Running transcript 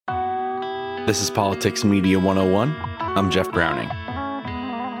This is Politics Media 101. I'm Jeff Browning.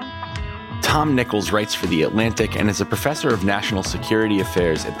 Tom Nichols writes for The Atlantic and is a professor of national security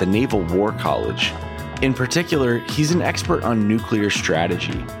affairs at the Naval War College. In particular, he's an expert on nuclear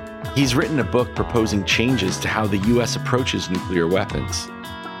strategy. He's written a book proposing changes to how the U.S. approaches nuclear weapons.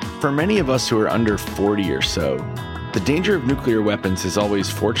 For many of us who are under 40 or so, the danger of nuclear weapons has always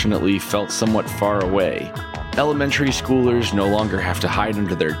fortunately felt somewhat far away. Elementary schoolers no longer have to hide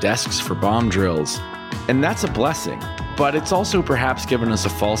under their desks for bomb drills, and that's a blessing. But it's also perhaps given us a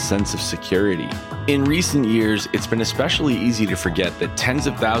false sense of security. In recent years, it's been especially easy to forget that tens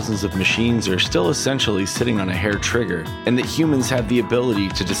of thousands of machines are still essentially sitting on a hair trigger, and that humans have the ability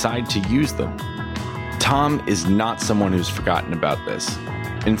to decide to use them. Tom is not someone who's forgotten about this.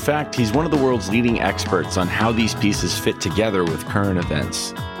 In fact, he's one of the world's leading experts on how these pieces fit together with current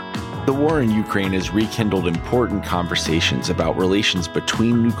events. The war in Ukraine has rekindled important conversations about relations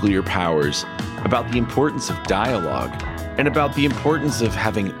between nuclear powers, about the importance of dialogue, and about the importance of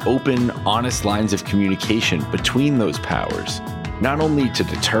having open, honest lines of communication between those powers, not only to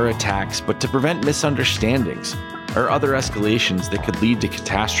deter attacks, but to prevent misunderstandings or other escalations that could lead to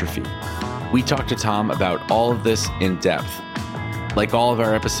catastrophe. We talked to Tom about all of this in depth. Like all of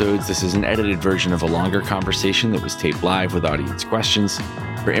our episodes, this is an edited version of a longer conversation that was taped live with audience questions.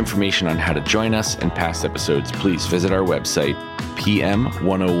 For information on how to join us and past episodes, please visit our website,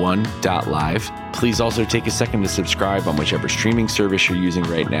 pm101.live. Please also take a second to subscribe on whichever streaming service you're using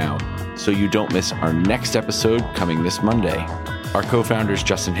right now so you don't miss our next episode coming this Monday. Our co-founders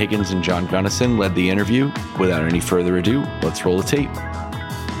Justin Higgins and John Gunnison led the interview. Without any further ado, let's roll the tape.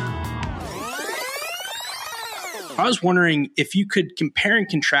 I was wondering if you could compare and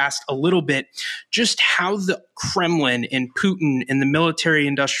contrast a little bit just how the Kremlin and Putin and the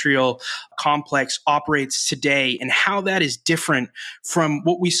military-industrial complex operates today and how that is different from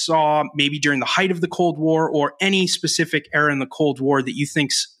what we saw maybe during the height of the Cold War or any specific era in the Cold War that you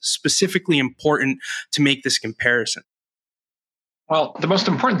think's specifically important to make this comparison. Well, the most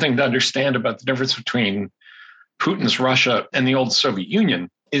important thing to understand about the difference between Putin's Russia and the old Soviet Union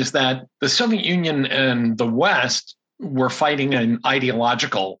is that the Soviet Union and the West were fighting an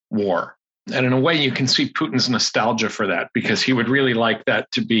ideological war. And in a way, you can see Putin's nostalgia for that, because he would really like that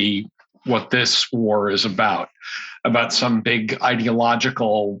to be what this war is about some big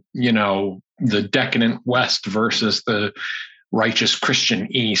ideological, the decadent West versus the righteous Christian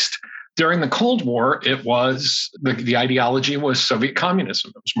East. During the Cold War, it was the ideology was Soviet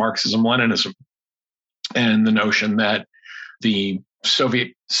communism. It was Marxism, Leninism, and the notion that the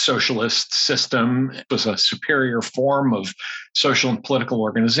Soviet socialist system was a superior form of social and political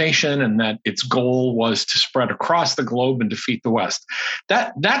organization, and that its goal was to spread across the globe and defeat the West.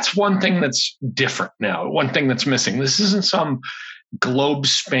 That's one thing that's different now, one thing that's missing. This isn't some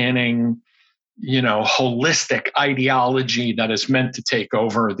globe-spanning, holistic ideology that is meant to take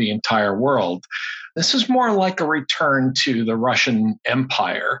over the entire world. This is more like a return to the Russian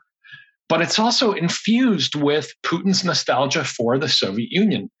Empire. But it's also infused with Putin's nostalgia for the Soviet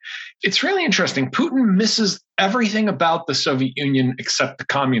Union. It's really interesting. Putin misses everything about the Soviet Union except the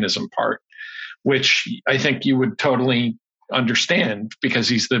communism part, which I think you would totally understand because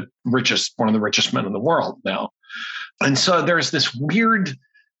he's one of the richest men in the world now. And so there's this weird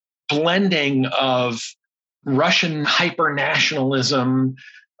blending of Russian hyper-nationalism,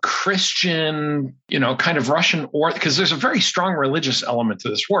 Christian, kind of Russian, because there's a very strong religious element to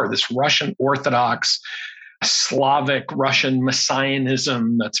this war, this Russian Orthodox, Slavic Russian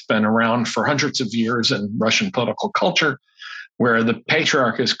messianism that's been around for hundreds of years in Russian political culture, where the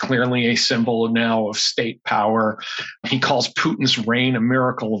patriarch is clearly a symbol now of state power. He calls Putin's reign a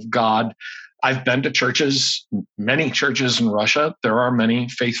miracle of God. I've been to churches, many churches in Russia. There are many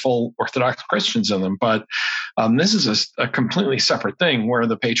faithful Orthodox Christians in them, but this is a completely separate thing where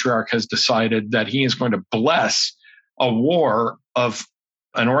the patriarch has decided that he is going to bless a war of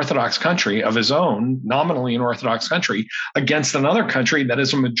an Orthodox country of his own, nominally an Orthodox country, against another country that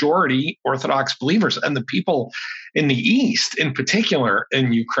is a majority Orthodox believers. And the people in the East, in particular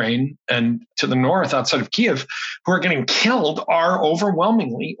in Ukraine and to the north outside of Kiev, who are getting killed are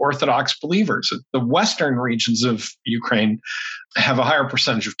overwhelmingly Orthodox believers. The Western regions of Ukraine have a higher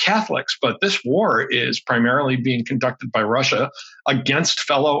percentage of Catholics, but this war is primarily being conducted by Russia against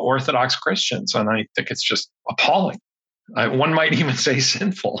fellow Orthodox Christians. And I think it's just appalling. One might even say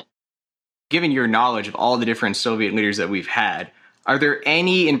sinful. Given your knowledge of all the different Soviet leaders that we've had, are there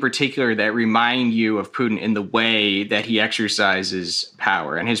any in particular that remind you of Putin in the way that he exercises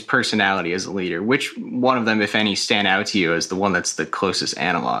power and his personality as a leader? Which one of them, if any, stand out to you as the one that's the closest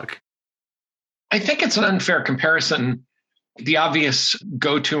analog? I think it's an unfair comparison The obvious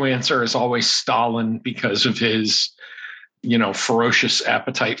go-to answer is always Stalin because of his, ferocious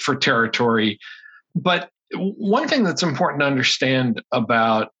appetite for territory. But one thing that's important to understand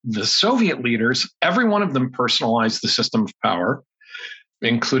about the Soviet leaders, every one of them personalized the system of power,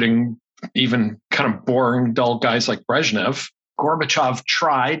 including even kind of boring, dull guys like Brezhnev. Gorbachev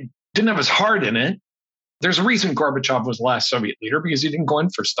tried, didn't have his heart in it. There's a reason Gorbachev was the last Soviet leader, because he didn't go in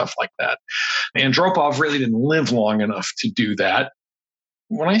for stuff like that. Andropov really didn't live long enough to do that.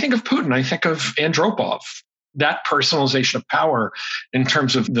 When I think of Putin, I think of Andropov. That personalization of power in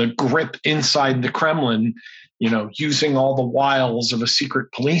terms of the grip inside the Kremlin, using all the wiles of a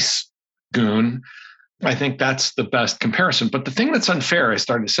secret police goon. I think that's the best comparison. But the thing that's unfair, I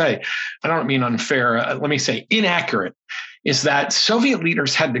started to say, I don't mean unfair, let me say inaccurate, is that Soviet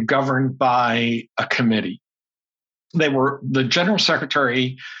leaders had to govern by a committee. The general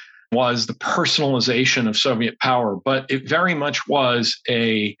secretary was the personalization of Soviet power, but it very much was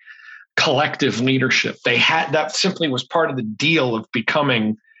a collective leadership. That simply was part of the deal of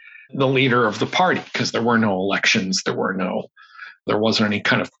becoming the leader of the party, because there were no elections, there wasn't any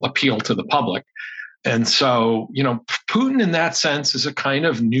kind of appeal to the public. And so, Putin in that sense is a kind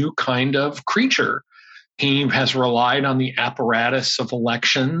of new kind of creature. He has relied on the apparatus of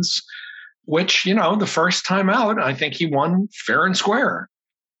elections, which, the first time out, I think he won fair and square.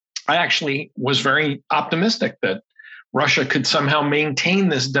 I actually was very optimistic that Russia could somehow maintain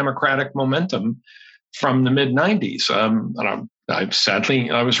this democratic momentum from the mid-90s.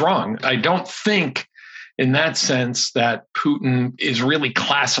 Sadly, I was wrong. I don't think in that sense that Putin is really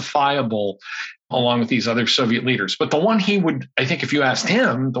classifiable along with these other Soviet leaders. But the one he would, I think if you asked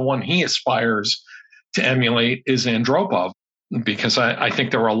him, the one he aspires to emulate is Andropov, because I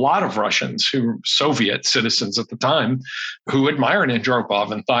think there were a lot of Russians Soviet citizens at the time, who admired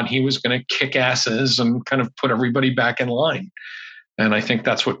Andropov and thought he was going to kick asses and kind of put everybody back in line. And I think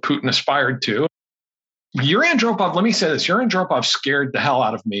that's what Putin aspired to. Let me say this, Andropov scared the hell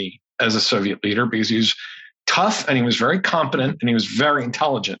out of me as a Soviet leader, because he was tough and he was very competent and he was very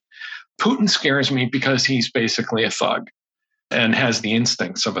intelligent. Putin scares me because he's basically a thug and has the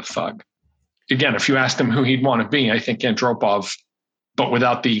instincts of a thug. Again, if you asked him who he'd want to be, I think Andropov, but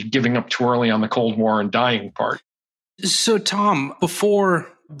without the giving up too early on the Cold War and dying part. So, Tom, before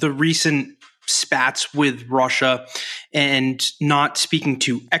the recent spats with Russia, and not speaking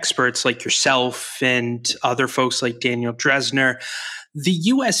to experts like yourself and other folks like Daniel Dresner, the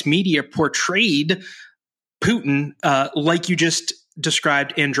U.S. media portrayed Putin like you just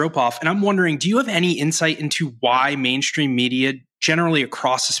described Andropov. And I'm wondering, do you have any insight into why mainstream media generally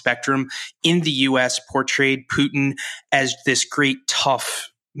across the spectrum in the US portrayed Putin as this great, tough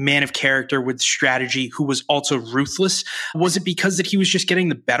man of character with strategy who was also ruthless? Was it because that he was just getting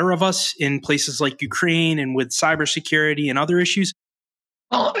the better of us in places like Ukraine and with cybersecurity and other issues?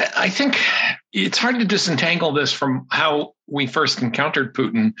 Well, I think it's hard to disentangle this from how we first encountered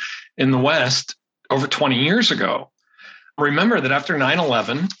Putin in the West over 20 years ago. Remember that after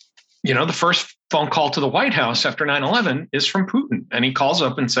 9/11, the first phone call to the White House after 9/11 is from Putin. And he calls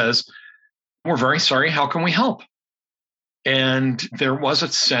up and says, "We're very sorry. How can we help?" And there was a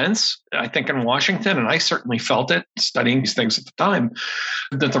sense, I think, in Washington, and I certainly felt it studying these things at the time,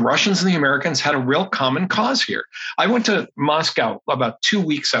 that the Russians and the Americans had a real common cause here. I went to Moscow about 2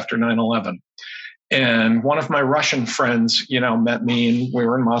 weeks after 9/11. And one of my Russian friends, met me, and we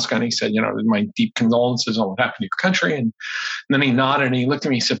were in Moscow, and he said, my deep condolences on what happened to your country. And then he nodded and he looked at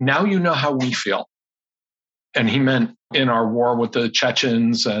me and he said, "Now you know how we feel." And he meant in our war with the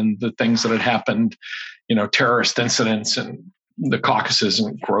Chechens and the things that had happened, terrorist incidents and the Caucasus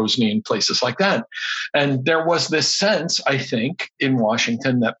and Grozny and places like that. And there was this sense, I think, in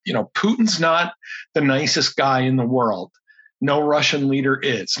Washington that, Putin's not the nicest guy in the world. No Russian leader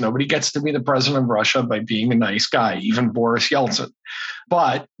is. Nobody gets to be the president of Russia by being a nice guy, even Boris Yeltsin.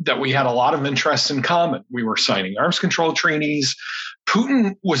 But that we had a lot of interests in common. We were signing arms control treaties.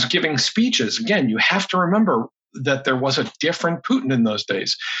 Putin was giving speeches. Again, you have to remember that there was a different Putin in those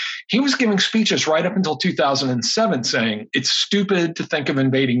days. He was giving speeches right up until 2007 saying, it's stupid to think of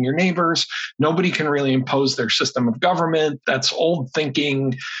invading your neighbors. Nobody can really impose their system of government. That's old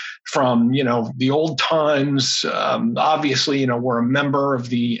thinking from, the old times. Obviously, we're a member of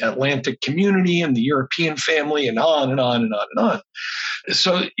the Atlantic community and the European family, and on and on and on and on.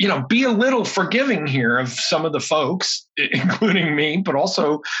 So, be a little forgiving here of some of the folks, including me, but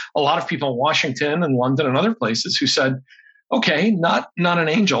also a lot of people in Washington and London and other places who said, okay, not an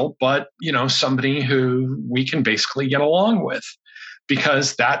angel, but, somebody who we can basically get along with,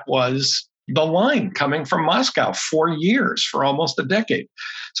 because that was the line coming from Moscow for years, for almost a decade.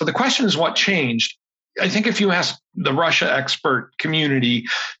 So the question is, what changed? I think if you ask the Russia expert community,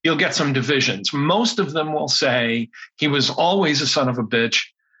 you'll get some divisions. Most of them will say he was always a son of a bitch.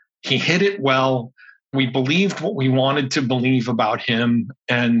 He hid it well. We believed what we wanted to believe about him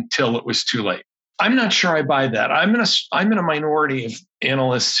until it was too late. I'm not sure I buy that. I'm in a minority of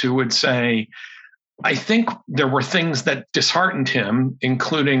analysts who would say, I think there were things that disheartened him,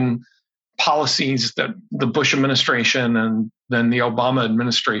 including policies that the Bush administration and then the Obama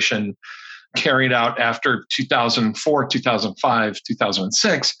administration carried out after 2004, 2005,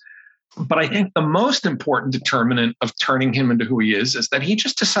 2006. But I think the most important determinant of turning him into who he is that he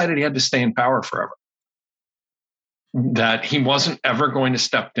just decided he had to stay in power forever. That he wasn't ever going to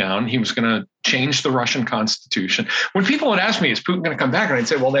step down. He was going to change the Russian constitution. When people would ask me, is Putin going to come back? And I'd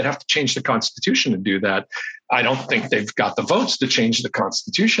say, well, they'd have to change the constitution to do that. I don't think they've got the votes to change the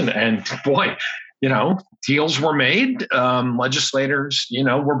constitution. And boy, deals were made. Legislators,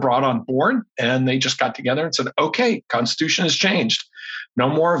 were brought on board, and they just got together and said, okay, constitution has changed. No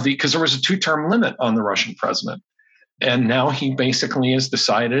more of because there was a 2-term limit on the Russian president. And now he basically has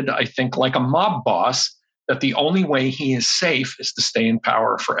decided, I think like a mob boss, that the only way he is safe is to stay in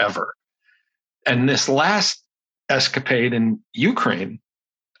power forever. And this last escapade in Ukraine,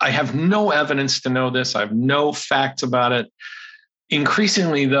 I have no evidence to know this. I have no facts about it.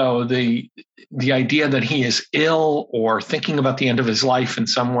 Increasingly, though, the idea that he is ill or thinking about the end of his life in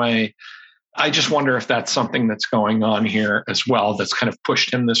some way, I just wonder if that's something that's going on here as well, that's kind of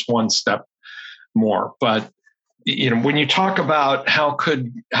pushed him this one step more. But when you talk about how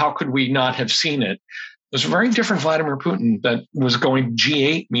could we not have seen it, there's a very different Vladimir Putin that was going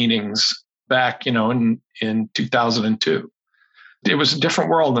G8 meetings back, in 2002. It was a different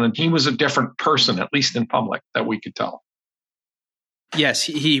world, and he was a different person, at least in public, that we could tell. Yes,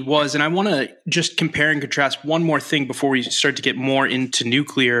 he was. And I want to just compare and contrast one more thing before we start to get more into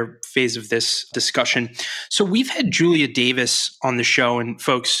nuclear phase of this discussion. So we've had Julia Davis on the show, and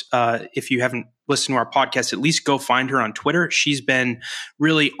folks, if you haven't listened to our podcast, at least go find her on Twitter. She's been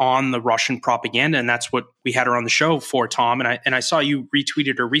really on the Russian propaganda, and that's what we had her on the show for, Tom. And I saw you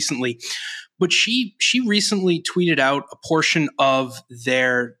retweeted her recently, but she recently tweeted out a portion of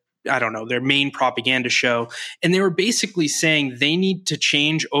their main propaganda show. And they were basically saying they need to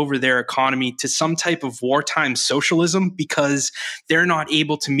change over their economy to some type of wartime socialism because they're not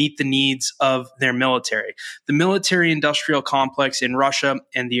able to meet the needs of their military. The military industrial complex in Russia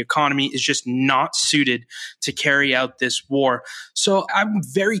and the economy is just not suited to carry out this war. So I'm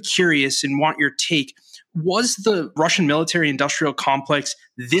very curious and want your take. Was the Russian military industrial complex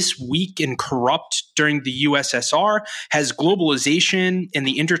this weak and corrupt during the USSR? Has globalization and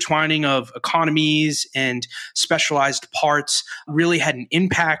the intertwining of economies and specialized parts really had an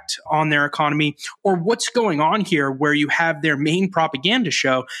impact on their economy? Or what's going on here where you have their main propaganda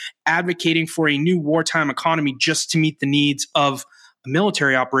show advocating for a new wartime economy just to meet the needs of a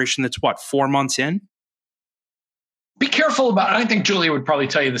military operation that's 4 months in? Be careful about, I think Julia would probably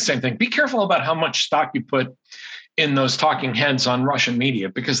tell you the same thing. Be careful about how much stock you put in those talking heads on Russian media,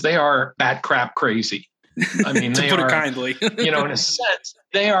 because they are bat crap crazy. I mean, to they put are, it kindly. in a sense,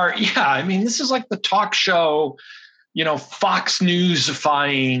 they are, this is like the talk show, Fox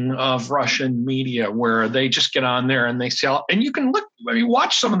News-ifying of Russian media, where they just get on there and they sell. And you can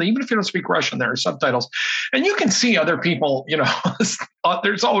watch some of them, even if you don't speak Russian, there are subtitles. And you can see other people,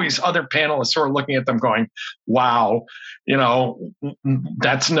 there's always other panelists who are looking at them going, wow,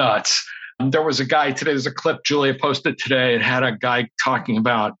 that's nuts. There was a guy today, there's a clip Julia posted today. It had a guy talking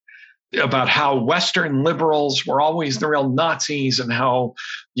about how Western liberals were always the real Nazis, and how,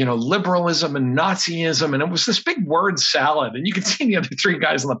 liberalism and Nazism. And it was this big word salad. And you could see the other 3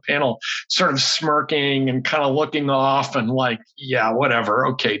 guys on the panel sort of smirking and kind of looking off and like, yeah, whatever.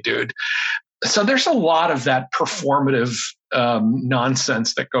 Okay, dude. So there's a lot of that performative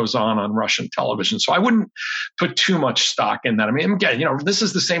nonsense that goes on Russian television. So I wouldn't put too much stock in that. I mean, again, this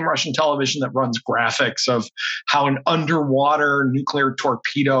is the same Russian television that runs graphics of how an underwater nuclear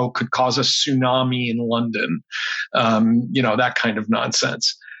torpedo could cause a tsunami in London, that kind of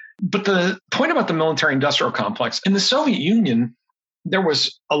nonsense. But the point about the military industrial complex, in the Soviet Union, there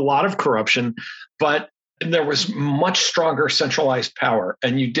was a lot of corruption, but there was much stronger centralized power.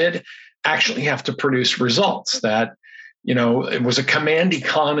 And you did actually have to produce results that, it was a command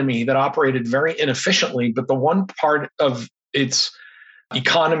economy that operated very inefficiently, but the one part of its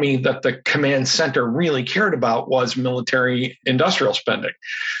economy that the command center really cared about was military industrial spending.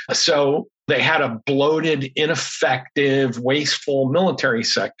 So they had a bloated, ineffective, wasteful military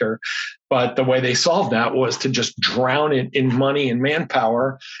sector. But the way they solved that was to just drown it in money and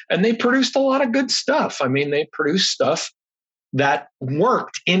manpower. And they produced a lot of good stuff. I mean, they produced stuff that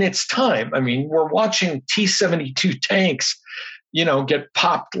worked in its time. I mean, we're watching T-72 tanks, get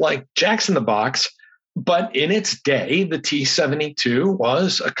popped like Jacks in the Box. But in its day, the T-72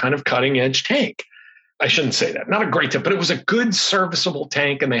 was a kind of cutting edge tank. I shouldn't say that. Not a great tank, but it was a good serviceable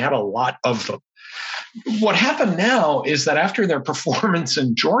tank, and they had a lot of them. What happened now is that after their performance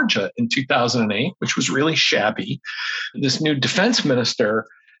in Georgia in 2008, which was really shabby, this new defense minister,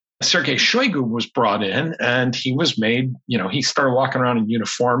 Sergei Shoigu, was brought in, and he was made, he started walking around in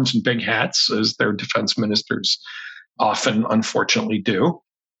uniforms and big hats, as their defense ministers often, unfortunately, do.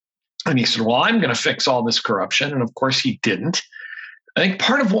 And he said, well, I'm going to fix all this corruption. And of course, he didn't. I think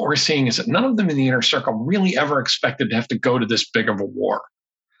part of what we're seeing is that none of them in the inner circle really ever expected to have to go to this big of a war.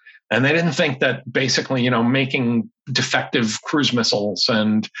 And they didn't think that basically, making defective cruise missiles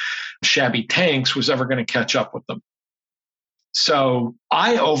and shabby tanks was ever going to catch up with them. So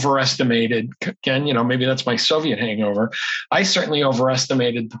I overestimated, again, maybe that's my Soviet hangover. I certainly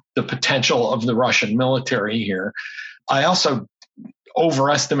overestimated the potential of the Russian military here. I also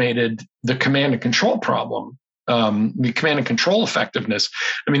overestimated the command and control problem, the command and control effectiveness.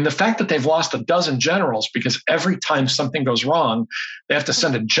 I mean, the fact that they've lost a dozen generals because every time something goes wrong, they have to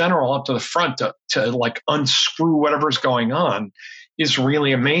send a general up to the front to like unscrew whatever's going on is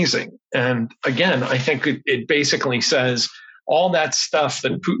really amazing. And again, I think it basically says all that stuff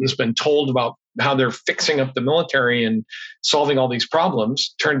that Putin's been told about how they're fixing up the military and solving all these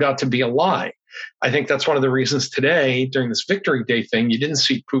problems turned out to be a lie. I think that's one of the reasons today, during this Victory Day thing, you didn't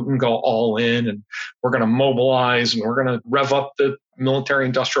see Putin go all in and we're going to mobilize and we're going to rev up the military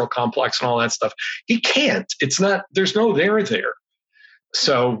industrial complex and all that stuff. He can't. There's no there there.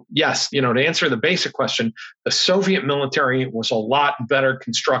 So yes, to answer the basic question, the Soviet military was a lot better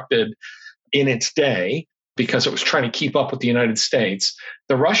constructed in its day because it was trying to keep up with the United States.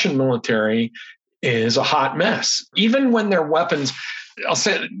 The Russian military is a hot mess. Even when their weapons, I'll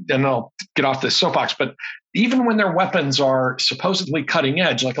say, and I'll get off this soapbox, but even when their weapons are supposedly cutting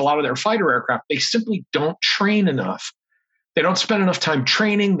edge, like a lot of their fighter aircraft, they simply don't train enough. They don't spend enough time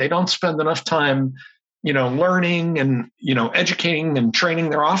training. They don't spend enough time, learning and, educating and training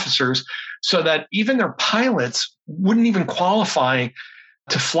their officers so that even their pilots wouldn't even qualify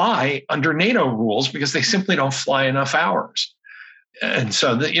to fly under NATO rules because they simply don't fly enough hours. And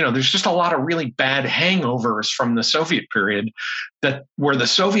so, there's just a lot of really bad hangovers from the Soviet period where the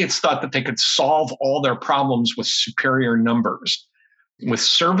Soviets thought that they could solve all their problems with superior numbers, with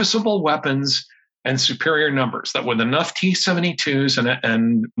serviceable weapons and superior numbers, that with enough T-72s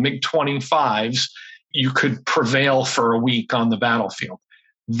and MiG-25s, you could prevail for a week on the battlefield.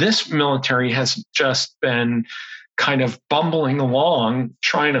 This military has just been kind of bumbling along,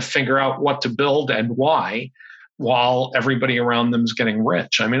 trying to figure out what to build and why, while everybody around them is getting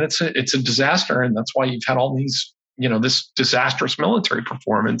rich. I mean, it's a disaster, and that's why you've had all these, this disastrous military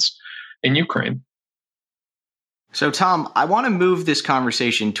performance in Ukraine. So, Tom, I want to move this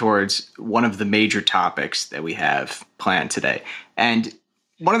conversation towards one of the major topics that we have planned today. And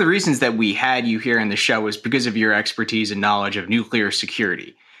one of the reasons that we had you here on the show is because of your expertise and knowledge of nuclear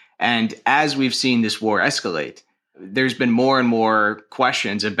security. And as we've seen this war escalate, there's been more and more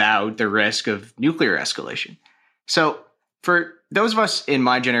questions about the risk of nuclear escalation. So for those of us in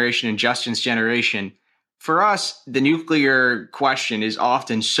my generation and Justin's generation, for us, the nuclear question is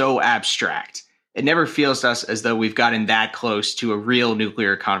often so abstract. It never feels to us as though we've gotten that close to a real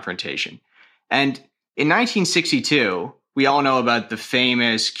nuclear confrontation. And in 1962, we all know about the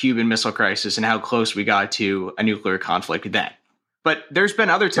famous Cuban Missile Crisis and how close we got to a nuclear conflict then. But there's been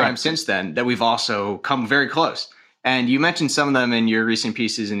other times since then that we've also come very close. And you mentioned some of them in your recent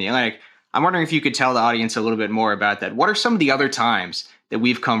pieces in The Atlantic. I'm wondering if you could tell the audience a little bit more about that. What are some of the other times that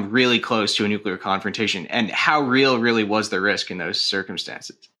we've come really close to a nuclear confrontation, and how real really was the risk in those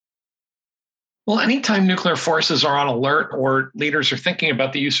circumstances? Well, anytime nuclear forces are on alert or leaders are thinking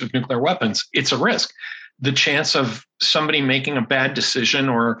about the use of nuclear weapons, it's a risk. The chance of somebody making a bad decision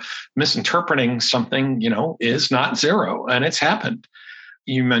or misinterpreting something, is not zero, and it's happened.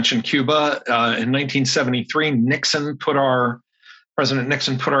 You mentioned Cuba. In 1973, President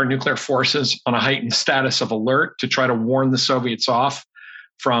Nixon put our nuclear forces on a heightened status of alert to try to warn the Soviets off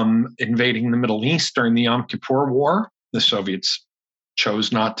from invading the Middle East during the Yom Kippur War. The Soviets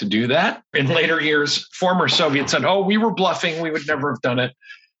chose not to do that. In later years, former Soviets said, we were bluffing. We would never have done it.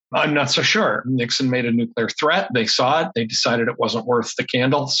 I'm not so sure. Nixon made a nuclear threat. They saw it. They decided it wasn't worth the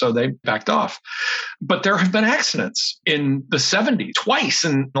candle, so they backed off. But there have been accidents in the 70s, twice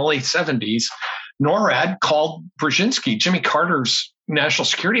in the late 70s. NORAD called Brzezinski, Jimmy Carter's national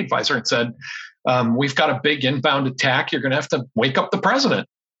security advisor, and said, we've got a big inbound attack. You're going to have to wake up the president.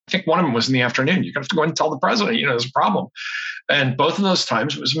 I think one of them was in the afternoon. You're going to have to go and tell the president, there's a problem. And both of those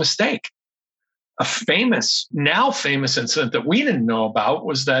times it was a mistake. A now famous incident that we didn't know about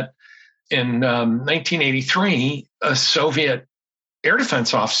was that in 1983, a Soviet air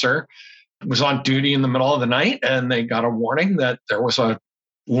defense officer was on duty in the middle of the night, and they got a warning that there was a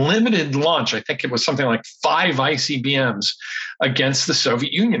limited launch. I think it was something like 5 ICBMs against the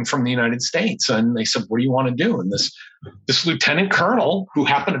Soviet Union from the United States. And they said, what do you want to do? And this lieutenant colonel, who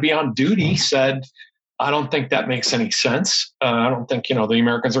happened to be on duty, said, I don't think that makes any sense. I don't think, the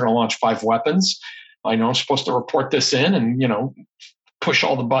Americans are going to launch 5 weapons. I know I'm supposed to report this in and, push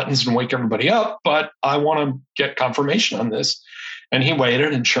all the buttons and wake everybody up, but I want to get confirmation on this. And he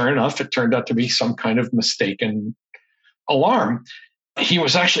waited, and sure enough, it turned out to be some kind of mistaken alarm. He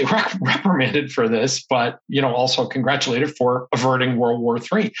was actually reprimanded for this, but also congratulated for averting World War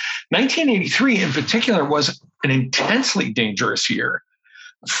III. 1983 in particular was an intensely dangerous year.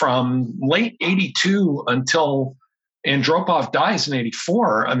 From late 82 until Andropov dies in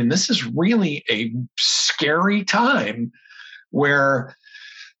 84, I mean, this is really a scary time where,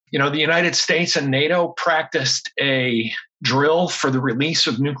 the United States and NATO practiced a drill for the release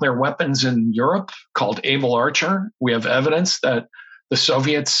of nuclear weapons in Europe called Able Archer. We have evidence that the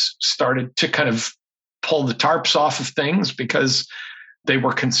Soviets started to kind of pull the tarps off of things because they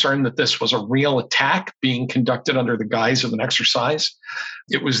were concerned that this was a real attack being conducted under the guise of an exercise.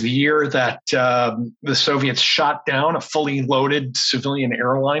 It was the year that the Soviets shot down a fully loaded civilian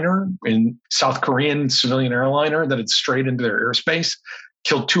airliner, in South Korean civilian airliner that had strayed into their airspace,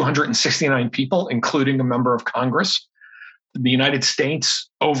 killed 269 people, including a member of Congress. The United States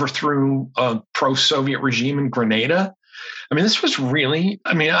overthrew a pro-Soviet regime in Grenada. I mean, this was really,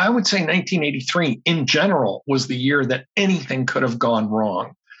 I would say 1983 in general was the year that anything could have gone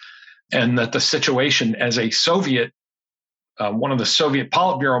wrong. And that the situation as a Soviet, one of the Soviet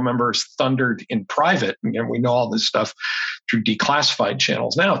Politburo members thundered in private, and we know all this stuff through declassified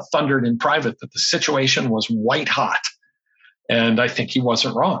channels now, thundered in private that the situation was white hot. And I think he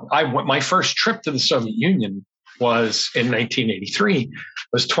wasn't wrong. My first trip to the Soviet Union was in 1983. I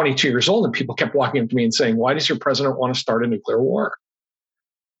was 22 years old, and people kept walking up to me and saying, why does your president want to start a nuclear war?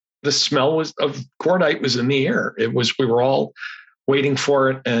 The smell of cordite was in the air. We were all waiting for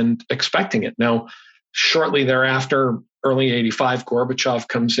it and expecting it. Now, shortly thereafter, early 85, Gorbachev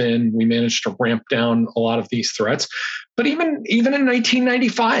comes in. We managed to ramp down a lot of these threats. But even in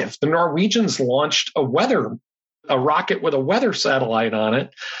 1995, the Norwegians launched a rocket with a weather satellite on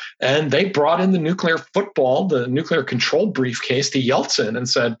it. And they brought in the nuclear football, the nuclear control briefcase to Yeltsin and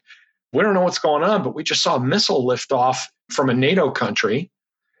said, we don't know what's going on, but we just saw a missile lift off from a NATO country.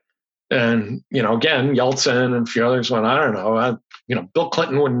 And, again, Yeltsin and a few others went, I don't know, Bill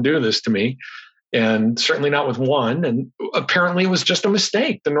Clinton wouldn't do this to me. And certainly not with one. And apparently it was just a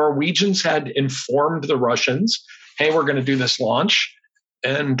mistake. The Norwegians had informed the Russians, hey, we're going to do this launch.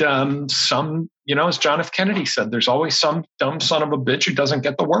 And as John F. Kennedy said, there's always some dumb son of a bitch who doesn't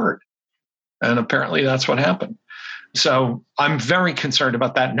get the word. And apparently that's what happened. So I'm very concerned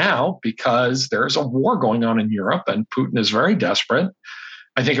about that now because there's a war going on in Europe and Putin is very desperate.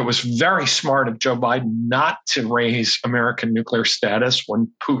 I think it was very smart of Joe Biden not to raise American nuclear status when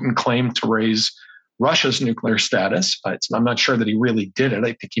Putin claimed to raise Russia's nuclear status. I'm not sure that he really did it.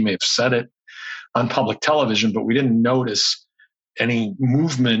 I think he may have said it on public television, but we didn't notice any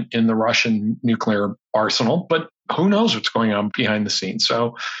movement in the Russian nuclear arsenal, but who knows what's going on behind the scenes.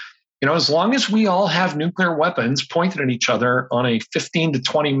 So, as long as we all have nuclear weapons pointed at each other on a 15 to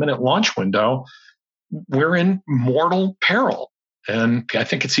 20 minute launch window, we're in mortal peril. And I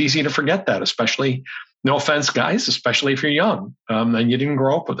think it's easy to forget that, especially, no offense, guys, especially if you're young and you didn't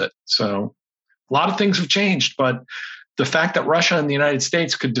grow up with it. So a lot of things have changed, but the fact that Russia and the United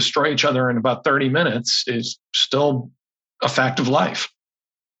States could destroy each other in about 30 minutes is still a fact of life.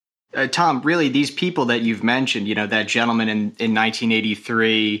 Tom, really, these people that you've mentioned, that gentleman in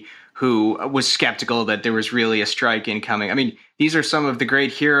 1983 who was skeptical that there was really a strike incoming. I mean, these are some of the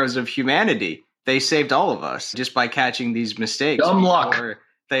great heroes of humanity. They saved all of us just by catching these mistakes. Dumb luck.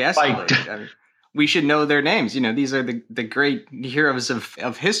 They escalated. We should know their names. These are the great heroes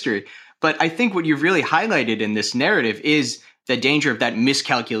of history. But I think what you've really highlighted in this narrative is the danger of that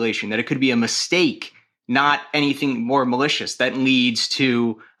miscalculation, that it could be a mistake, not anything more malicious that leads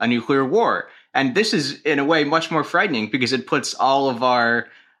to a nuclear war. And this is, in a way, much more frightening because it puts all of our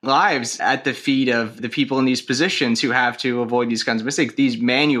lives at the feet of the people in these positions who have to avoid these kinds of mistakes, these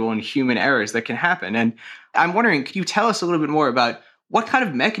manual and human errors that can happen. And I'm wondering, could you tell us a little bit more about what kind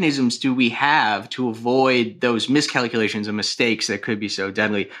of mechanisms do we have to avoid those miscalculations and mistakes that could be so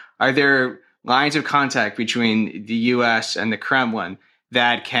deadly? Are there lines of contact between the U.S. and the Kremlin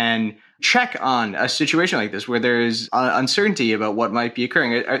that can check on a situation like this where there's uncertainty about what might be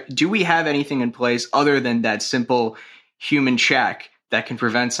occurring? Do we have anything in place other than that simple human check that can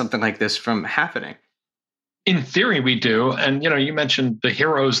prevent something like this from happening? In theory, we do. And, you mentioned the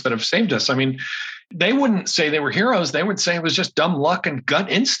heroes that have saved us. I mean, they wouldn't say they were heroes. They would say it was just dumb luck and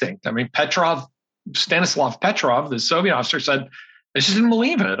gut instinct. I mean, Stanislav Petrov, the Soviet officer, said, I just didn't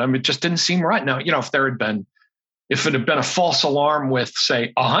believe it. I mean, it just didn't seem right. Now, if it had been a false alarm with,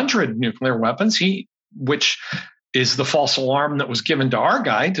 say, 100 nuclear weapons, which is the false alarm that was given to our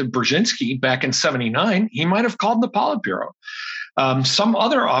guy, to Brzezinski back in 79, he might have called the Politburo. Some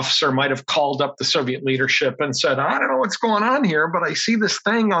other officer might have called up the Soviet leadership and said, I don't know what's going on here, but I see this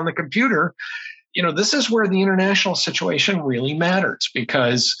thing on the computer. This is where the international situation really matters,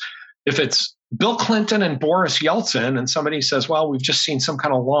 because if it's Bill Clinton and Boris Yeltsin and somebody says, well, we've just seen some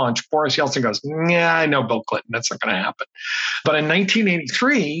kind of launch, Boris Yeltsin goes, yeah, I know Bill Clinton. That's not going to happen. But in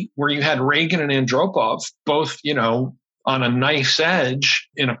 1983, where you had Reagan and Andropov, both, on a knife's edge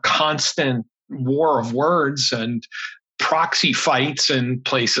in a constant war of words and proxy fights in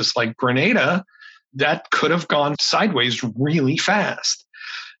places like Grenada, that could have gone sideways really fast.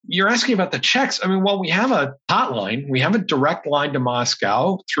 You're asking about the checks. I mean, well, we have a hotline. We have a direct line to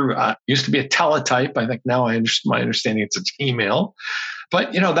Moscow through, used to be a teletype. I think now my understanding it's email.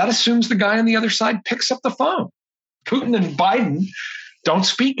 But, that assumes the guy on the other side picks up the phone. Putin and Biden don't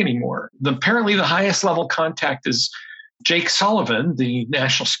speak anymore. Apparently, the highest level contact is Jake Sullivan, the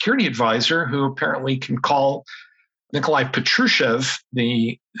national security advisor, who apparently can call Nikolai Patrushev,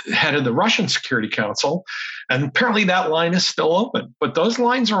 the head of the Russian Security Council. And apparently that line is still open. But those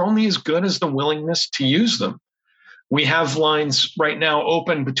lines are only as good as the willingness to use them. We have lines right now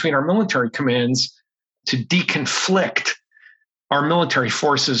open between our military commands to deconflict our military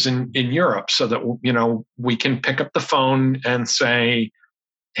forces in Europe so that, we can pick up the phone and say,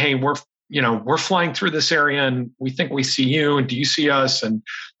 hey, we're flying through this area and we think we see you, and do you see us? And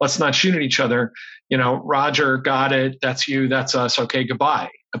let's not shoot at each other. Roger, got it. That's you. That's us. Okay, goodbye.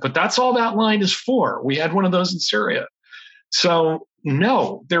 But that's all that line is for. We had one of those in Syria. So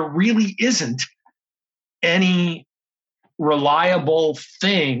no, there really isn't any reliable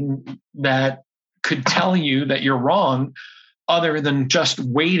thing that could tell you that you're wrong, other than just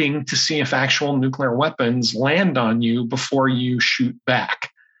waiting to see if actual nuclear weapons land on you before you shoot back.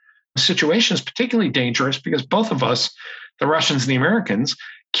 The situation is particularly dangerous because both of us, the Russians and the Americans,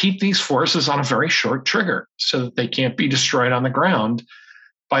 keep these forces on a very short trigger so that they can't be destroyed on the ground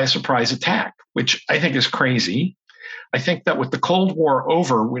by a surprise attack, which I think is crazy. I think that with the Cold War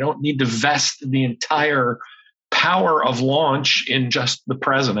over, we don't need to vest the entire power of launch in just the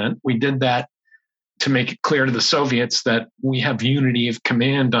president. We did that to make it clear to the Soviets that we have unity of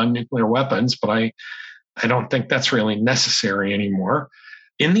command on nuclear weapons, but I don't think that's really necessary anymore.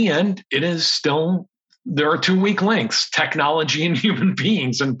 In the end, it is still, there are two weak links, technology and human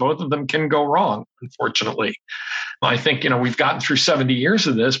beings, and both of them can go wrong, unfortunately. I think, we've gotten through 70 years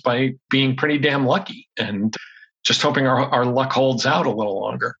of this by being pretty damn lucky and just hoping our luck holds out a little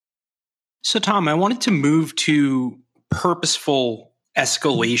longer. So, Tom, I wanted to move to purposeful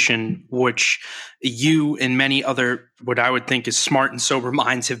escalation, which you and many other, what I would think is smart and sober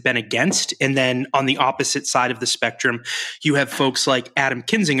minds, have been against. And then on the opposite side of the spectrum, you have folks like Adam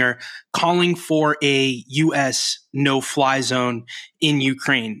Kinzinger calling for a U.S. no-fly zone in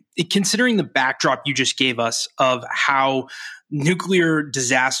Ukraine. Considering the backdrop you just gave us of how nuclear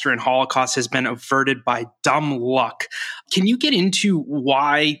disaster and Holocaust has been averted by dumb luck, can you get into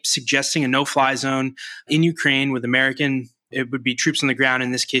why suggesting a no-fly zone in Ukraine with it would be troops on the ground,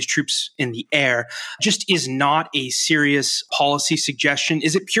 in this case, troops in the air, just is not a serious policy suggestion?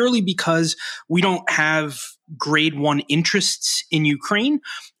 Is it purely because we don't have grade one interests in Ukraine?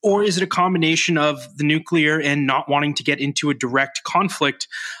 Or is it a combination of the nuclear and not wanting to get into a direct conflict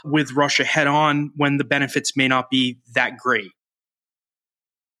with Russia head on when the benefits may not be that great?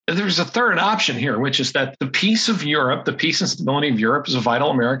 There's a third option here, which is that the peace of Europe, the peace and stability of Europe, is a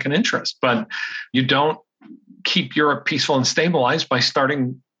vital American interest. But you don't keep Europe peaceful and stabilized by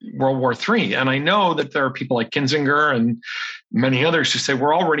starting World War III. And I know that there are people like Kinzinger and many others who say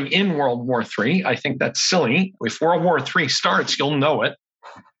we're already in World War III. I think that's silly. If World War III starts, you'll know it.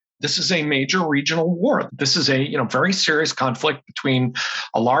 This is a major regional war. This is a very serious conflict between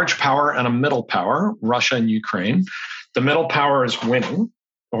a large power and a middle power, Russia and Ukraine. The middle power is winning,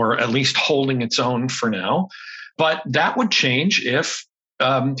 or at least holding its own for now. But that would change if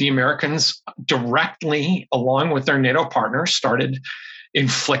the Americans directly, along with their NATO partners, started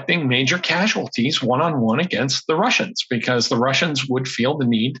inflicting major casualties one-on-one against the Russians, because the Russians would feel the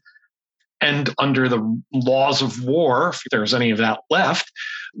need and under the laws of war, if there's any of that left,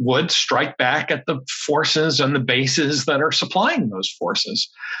 would strike back at the forces and the bases that are supplying those forces.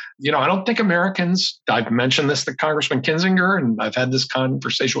 I don't think Americans, I've mentioned this to Congressman Kinzinger, and I've had this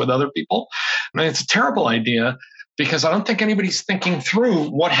conversation with other people. It's a terrible idea because I don't think anybody's thinking through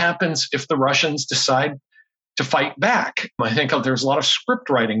what happens if the Russians decide to fight back. I think there's a lot of script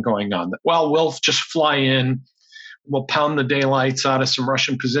writing going on that, we'll just fly in, we'll pound the daylights out of some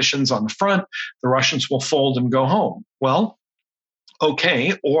Russian positions on the front. The Russians will fold and go home. Well,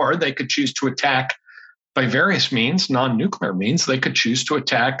 okay. Or they could choose to attack by various means, non-nuclear means. They could choose to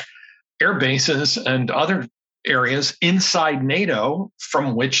attack air bases and other areas inside NATO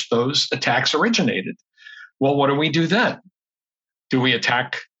from which those attacks originated. Well, what do we do then? Do we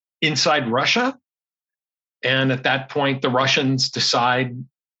attack inside Russia? And at that point, the Russians decide,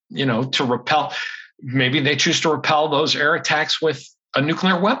 to repel. Maybe they choose to repel those air attacks with a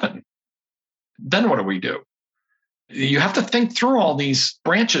nuclear weapon. Then what do we do? You have to think through all these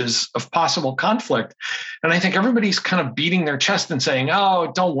branches of possible conflict. And I think everybody's kind of beating their chest and saying,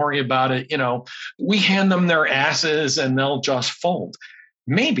 oh, don't worry about it. We hand them their asses and they'll just fold.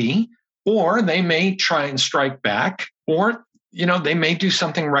 Maybe, or they may try and strike back, or, they may do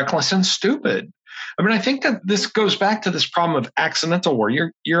something reckless and stupid. I think that this goes back to this problem of accidental war.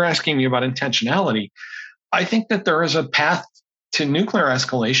 You're asking me about intentionality. I think that there is a path to nuclear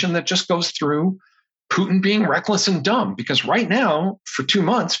escalation that just goes through Putin being reckless and dumb, because right now, for 2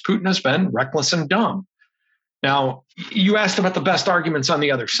 months, Putin has been reckless and dumb. Now, you asked about the best arguments on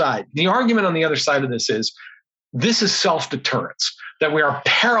the other side. The argument on the other side of this is self-deterrence, that we are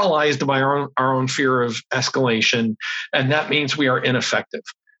paralyzed by our own fear of escalation, and that means we are ineffective.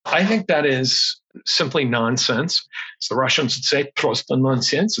 I think that is simply nonsense. As the Russians would say, просто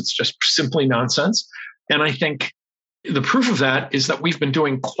nonsense. It's just simply nonsense. And I think the proof of that is that we've been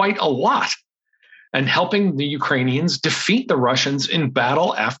doing quite a lot and helping the Ukrainians defeat the Russians in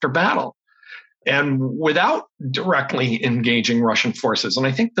battle after battle, and without directly engaging Russian forces. And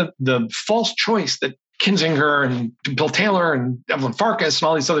I think that the false choice that Kinzinger and Bill Taylor and Evelyn Farkas and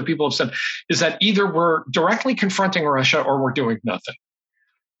all these other people have said is that either we're directly confronting Russia or we're doing nothing.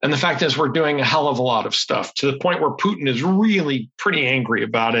 And the fact is, we're doing a hell of a lot of stuff, to the point where Putin is really pretty angry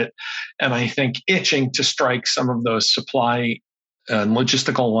about it, and I think itching to strike some of those supply and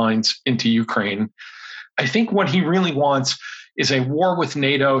logistical lines into Ukraine. I think what he really wants is a war with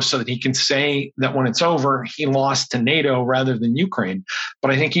NATO so that he can say that when it's over, he lost to NATO rather than Ukraine. But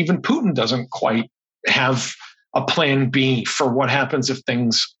I think even Putin doesn't quite have a plan B for what happens if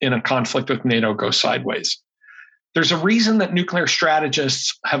things in a conflict with NATO go sideways. There's a reason that nuclear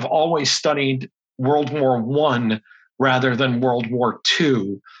strategists have always studied World War I rather than World War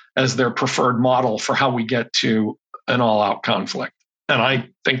II as their preferred model for how we get to an all-out conflict. And I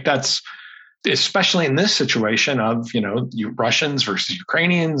think that's, especially in this situation of, Russians versus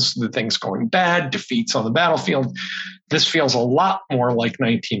Ukrainians, the things going bad, defeats on the battlefield, this feels a lot more like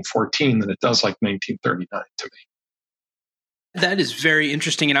 1914 than it does like 1939 to me. That is very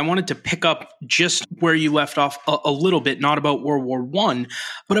interesting. And I wanted to pick up just where you left off a little bit, not about World War I,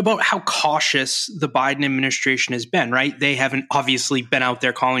 but about how cautious the Biden administration has been, right? They haven't obviously been out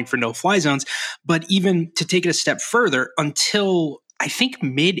there calling for no-fly zones, but even to take it a step further, until I think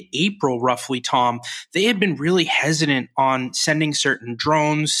mid-April, roughly, Tom, they had been really hesitant on sending certain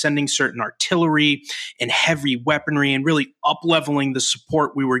drones, sending certain artillery and heavy weaponry, and really up-leveling the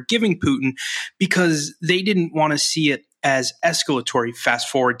support we were giving Putin, because they didn't want to see it as escalatory. Fast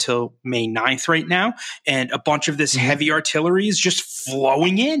forward till May 9th right now, and a bunch of this heavy artillery is just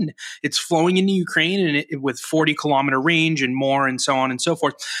flowing in. It's flowing into Ukraine, and with 40-kilometer range and more, and so on and so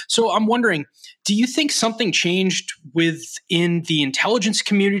forth. So I'm wondering, do you think something changed within the intelligence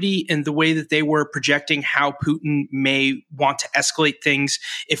community and the way that they were projecting how Putin may want to escalate things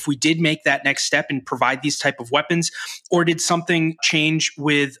if we did make that next step and provide these type of weapons? Or did something change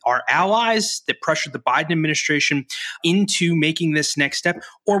with our allies that pressured the Biden administration into making this next step?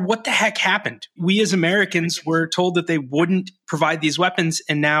 Or what the heck happened? We as Americans were told that they wouldn't provide these weapons,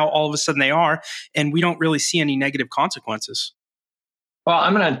 and now all of a sudden they are, and we don't really see any negative consequences. Well,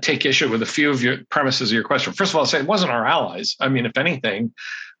 I'm going to take issue with a few of your premises of your question. First of all, I'll say it wasn't our allies. I mean, if anything,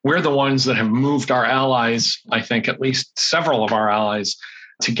 we're the ones that have moved our allies, I think at least several of our allies,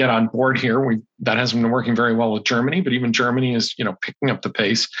 to get on board here. That hasn't been working very well with Germany, but even Germany is, picking up the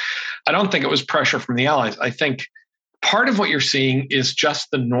pace. I don't think it was pressure from the allies. I think part of what you're seeing is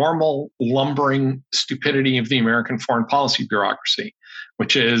just the normal lumbering stupidity of the American foreign policy bureaucracy,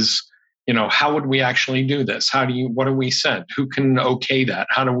 which is, how would we actually do this? What do we send? Who can okay that?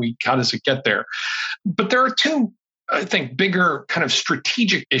 How does it get there? But there are two I think, bigger kind of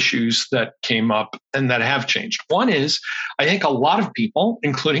strategic issues that came up and that have changed. One is, I think a lot of people,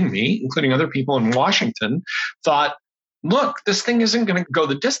 including me, including other people in Washington, thought, look, this thing isn't going to go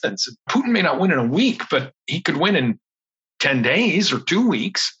the distance. Putin may not win in a week, but he could win in 10 days or 2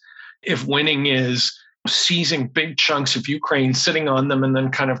 weeks if winning is seizing big chunks of Ukraine, sitting on them, and then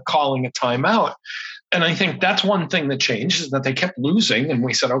kind of calling a timeout. And I think that's one thing that changed, is that they kept losing. And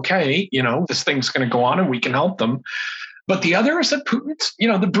we said, okay, this thing's going to go on and we can help them. But the other is that Putin's,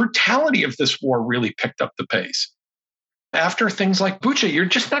 the brutality of this war really picked up the pace. After things like Bucha, you're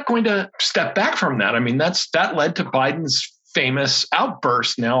just not going to step back from that. I mean, that led to Biden's famous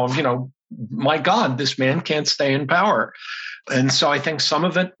outburst now of, my God, this man can't stay in power. And so I think some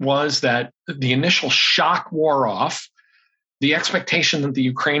of it was that the initial shock wore off. The expectation that the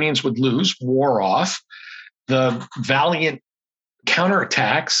Ukrainians would lose wore off. The valiant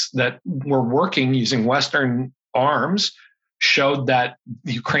counterattacks that were working using Western arms showed that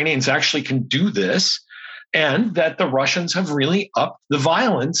the Ukrainians actually can do this, and that the Russians have really upped the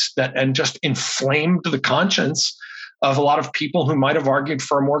violence and just inflamed the conscience of a lot of people who might have argued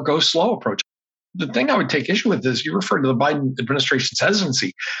for a more go slow approach. The thing I would take issue with is you referred to the Biden administration's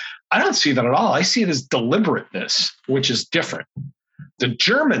hesitancy. I don't see that at all. I see it as deliberateness, which is different. The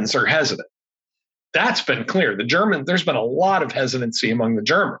Germans are hesitant. That's been clear. There's been a lot of hesitancy among the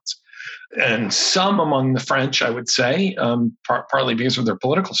Germans, and some among the French, I would say, partly because of their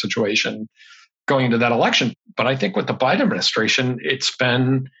political situation going into that election. But I think with the Biden administration, it's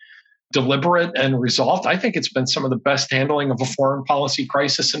been deliberate and resolved. I think it's been some of the best handling of a foreign policy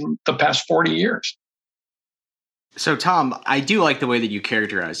crisis in the past 40 years. So, Tom, I do like the way that you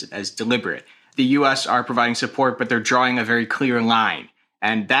characterize it as deliberate. The U.S. are providing support, but they're drawing a very clear line.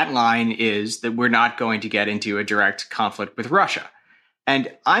 And that line is that we're not going to get into a direct conflict with Russia.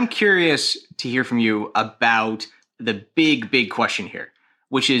 And I'm curious to hear from you about the big question here,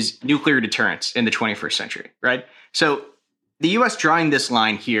 which is nuclear deterrence in the 21st century, right? So the U.S. drawing this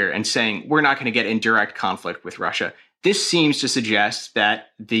line here and saying we're not going to get in direct conflict with Russia, this seems to suggest that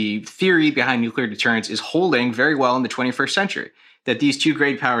the theory behind nuclear deterrence is holding very well in the 21st century, that these two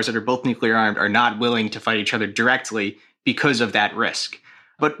great powers that are both nuclear armed are not willing to fight each other directly because of that risk.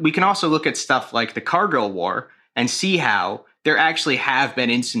 But we can also look at stuff like the Kargil War and see how there actually have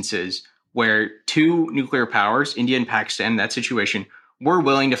been instances where two nuclear powers, India and Pakistan, in that situation, were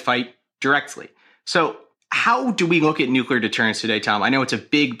willing to fight directly. So how do we look at nuclear deterrence today, Tom? I know it's a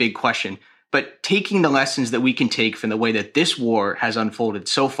big question, but taking the lessons that we can take from the way that this war has unfolded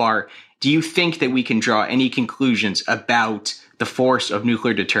so far, do you think that we can draw any conclusions about the force of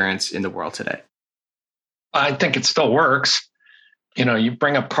nuclear deterrence in the world today? I think it still works. You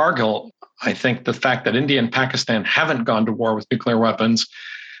bring up Kargil. I think the fact that India and Pakistan haven't gone to war with nuclear weapons,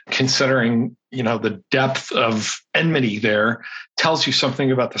 considering, the depth of enmity there, tells you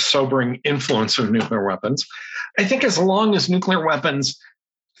something about the sobering influence of nuclear weapons. I think as long as nuclear weapons,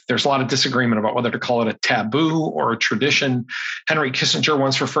 there's a lot of disagreement about whether to call it a taboo or a tradition. Henry Kissinger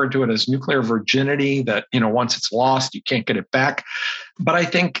once referred to it as nuclear virginity, that, once it's lost, you can't get it back. But I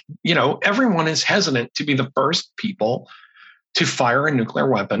think, everyone is hesitant to be the first people to fire a nuclear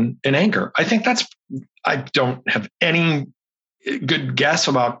weapon in anger. I don't have any good guess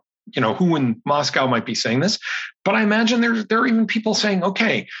about, who in Moscow might be saying this, but I imagine there are even people saying,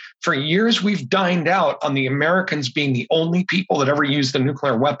 okay, for years we've dined out on the Americans being the only people that ever used a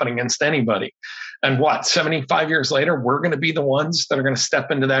nuclear weapon against anybody. And 75 years later, we're going to be the ones that are going to step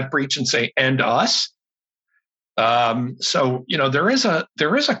into that breach and say, and us? So, there is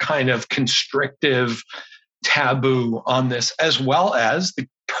a kind of constrictive taboo on this, as well as the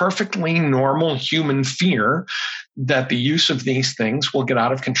perfectly normal human fear that the use of these things will get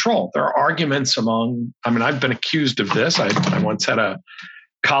out of control. There are arguments I've been accused of this. I once had a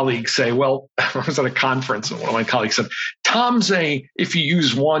colleague say, well, I was at a conference and one of my colleagues said, Tom's if you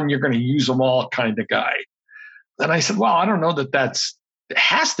use one, you're going to use them all kind of guy. And I said, well, I don't know that it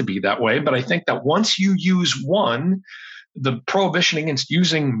has to be that way, but I think that once you use one, the prohibition against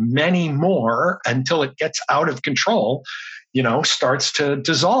using many more until it gets out of control, starts to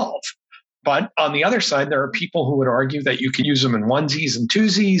dissolve. But on the other side, there are people who would argue that you can use them in onesies and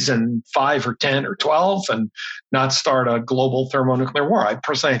twosies and 5 or 10 or 12 and not start a global thermonuclear war. I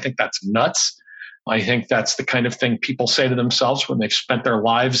personally think that's nuts. I think that's the kind of thing people say to themselves when they've spent their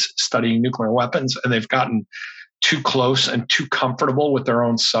lives studying nuclear weapons and they've gotten too close and too comfortable with their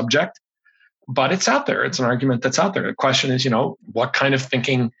own subject. But it's out there. It's an argument that's out there. The question is, what kind of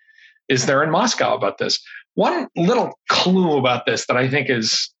thinking is there in Moscow about this? One little clue about this that I think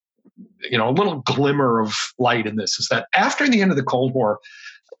is, a little glimmer of light in this is that after the end of the Cold War,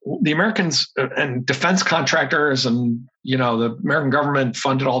 the Americans and defense contractors and, the American government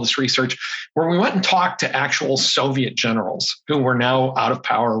funded all this research where we went and talked to actual Soviet generals who were now out of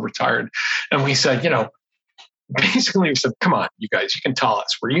power, retired. And we said, basically we said, come on, you guys, you can tell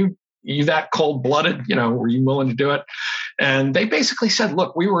us, were you that cold blooded? Were you willing to do it? And they basically said,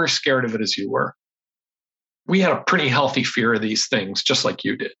 look, we were as scared of it as you were. We had a pretty healthy fear of these things, just like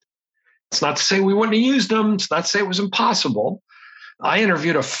you did. It's not to say we wouldn't have used them. It's not to say it was impossible. I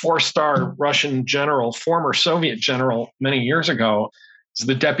interviewed a 4-star Russian general, former Soviet general, many years ago. He's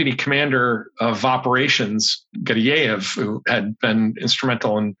the deputy commander of operations, Gadayev, who had been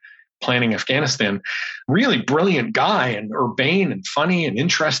instrumental in planning Afghanistan. Really brilliant guy and urbane and funny and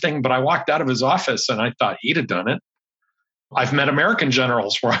interesting. But I walked out of his office and I thought he'd have done it. I've met American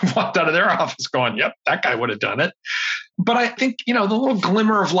generals where I've walked out of their office going, yep, that guy would have done it. But I think, the little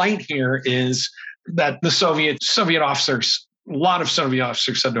glimmer of light here is that the Soviet officers, a lot of Soviet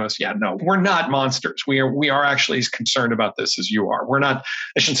officers said to us, yeah, no, we're not monsters. We are actually as concerned about this as you are. We're not,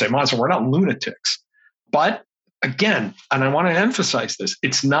 I shouldn't say monsters, we're not lunatics. But again, and I want to emphasize this,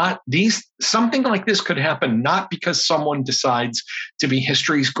 it's not something like this could happen not because someone decides to be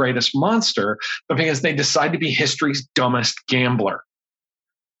history's greatest monster, but because they decide to be history's dumbest gambler.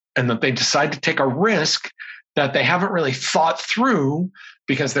 And that they decide to take a risk that they haven't really thought through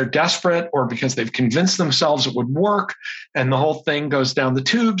because they're desperate or because they've convinced themselves it would work. And the whole thing goes down the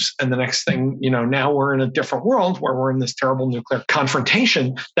tubes. And the next thing, now we're in a different world where we're in this terrible nuclear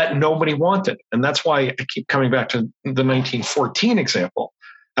confrontation that nobody wanted. And that's why I keep coming back to the 1914 example.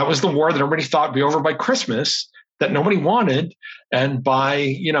 That was the war that everybody thought would be over by Christmas, that nobody wanted. And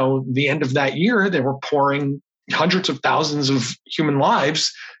by, the end of that year, they were pouring hundreds of thousands of human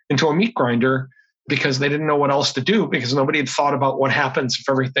lives into a meat grinder because they didn't know what else to do because nobody had thought about what happens if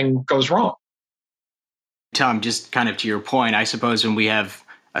everything goes wrong. Tom, just kind of to your point, I suppose when we have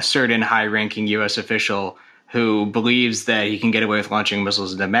a certain high-ranking U.S. official who believes that he can get away with launching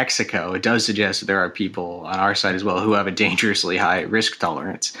missiles into Mexico, it does suggest that there are people on our side as well who have a dangerously high risk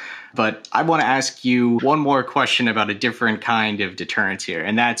tolerance. But I want to ask you one more question about a different kind of deterrence here,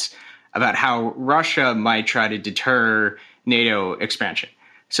 and that's about how Russia might try to deter NATO expansion.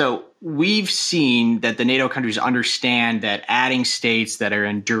 So we've seen that the NATO countries understand that adding states that are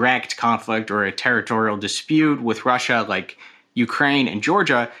in direct conflict or a territorial dispute with Russia, like Ukraine and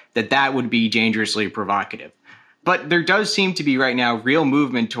Georgia, that would be dangerously provocative. But there does seem to be right now real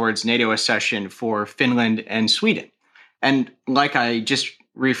movement towards NATO accession for Finland and Sweden. And like I just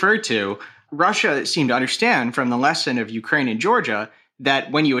referred to, Russia seemed to understand from the lesson of Ukraine and Georgia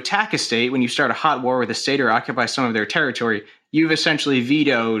that when you attack a state, when you start a hot war with a state or occupy some of their territory, you've essentially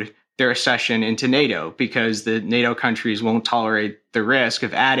vetoed their accession into NATO because the NATO countries won't tolerate the risk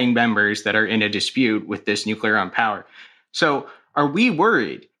of adding members that are in a dispute with this nuclear armed power. So are we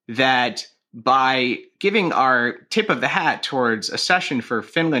worried that by giving our tip of the hat towards accession for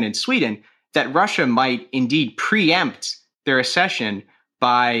Finland and Sweden, that Russia might indeed preempt their accession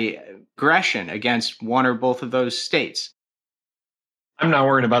by aggression against one or both of those states? I'm not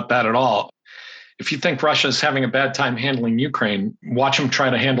worried about that at all. If you think Russia is having a bad time handling Ukraine, watch them try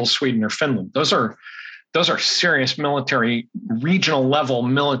to handle Sweden or Finland. Those are serious military, regional level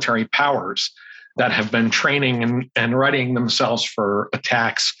military powers that have been training and readying themselves for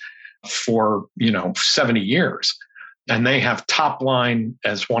attacks for 70 years. And they have top line,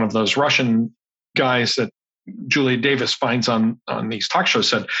 as one of those Russian guys that Julia Davis finds on these talk shows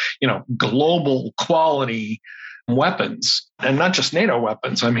said, global quality weapons, and not just NATO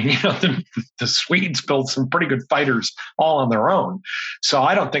weapons. I mean, the Swedes built some pretty good fighters all on their own. So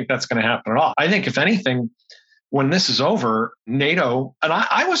I don't think that's going to happen at all. I think if anything, when this is over, NATO, and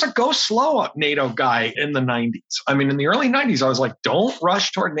I was a go slow NATO guy in the 90s. I mean, in the early 90s, I was like, don't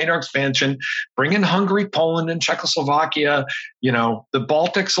rush toward NATO expansion, bring in Hungary, Poland, and Czechoslovakia, the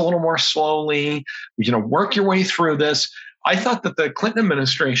Baltics a little more slowly, work your way through this. I thought that the Clinton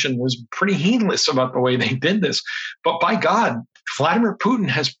administration was pretty heedless about the way they did this. But by God, Vladimir Putin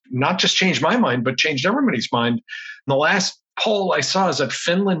has not just changed my mind, but changed everybody's mind. The last poll I saw is that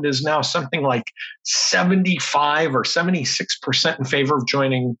Finland is now something like 75 or 76% in favor of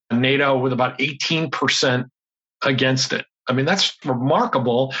joining NATO, with about 18% against it. I mean, that's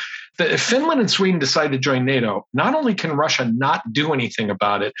remarkable. If Finland and Sweden decide to join NATO, not only can Russia not do anything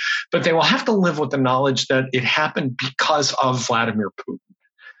about it, but they will have to live with the knowledge that it happened because of Vladimir Putin.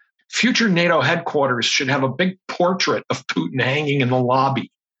 Future NATO headquarters should have a big portrait of Putin hanging in the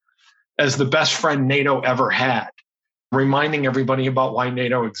lobby as the best friend NATO ever had, reminding everybody about why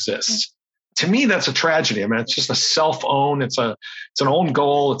NATO exists. To me, that's a tragedy. I mean, it's just a self-own. It's an own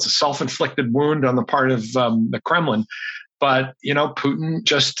goal. It's a self-inflicted wound on the part of the Kremlin. But, Putin,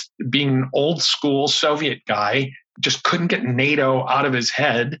 just being an old school Soviet guy, just couldn't get NATO out of his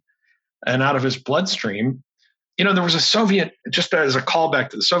head and out of his bloodstream. There was a Soviet, just as a callback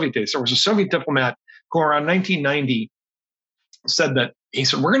to the Soviet days, there was a Soviet diplomat who around 1990 said,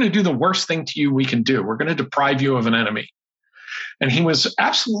 we're going to do the worst thing to you we can do. We're going to deprive you of an enemy. And he was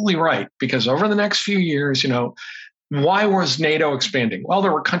absolutely right, because over the next few years, why was NATO expanding? Well,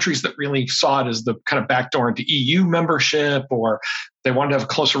 there were countries that really saw it as the kind of backdoor into EU membership, or they wanted to have a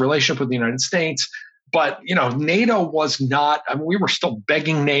closer relationship with the United States. But, NATO was not, we were still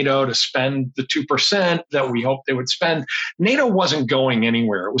begging NATO to spend the 2% that we hoped they would spend. NATO wasn't going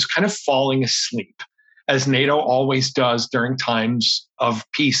anywhere. It was kind of falling asleep, as NATO always does during times of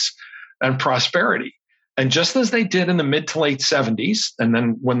peace and prosperity. And just as they did in the mid to late 70s, and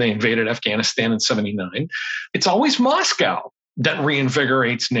then when they invaded Afghanistan in 79, it's always Moscow that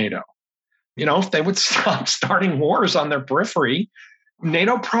reinvigorates NATO. If they would stop starting wars on their periphery,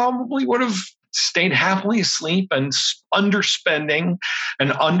 NATO probably would have stayed happily asleep and underspending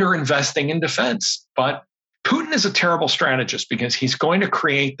and underinvesting in defense. But Putin is a terrible strategist, because he's going to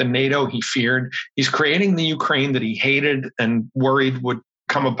create the NATO he feared. He's creating the Ukraine that he hated and worried would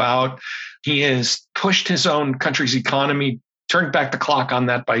come about. He has pushed his own country's economy, turned back the clock on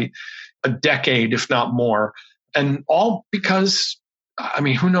that by a decade, if not more. And all because,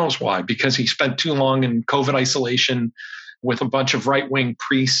 who knows why? Because he spent too long in COVID isolation with a bunch of right-wing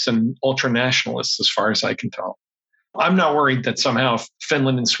priests and ultra-nationalists, as far as I can tell. I'm not worried that somehow if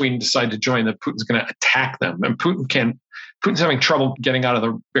Finland and Sweden decide to join, that Putin's going to attack them. And Putin's having trouble getting out of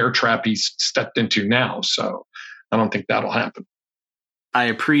the bear trap he's stepped into now. So I don't think that'll happen. I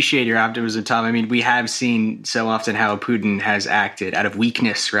appreciate your optimism, Tom. We have seen so often how Putin has acted out of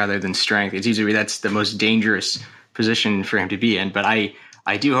weakness rather than strength. It seems to me that's the most dangerous position for him to be in. But I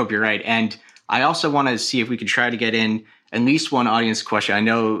do hope you're right. And I also want to see if we could try to get in at least one audience question. I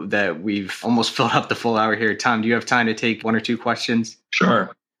know that we've almost filled up the full hour here. Tom, do you have time to take one or two questions?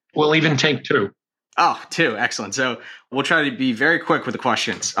 Sure. We'll even take two. Oh, two. Excellent. So we'll try to be very quick with the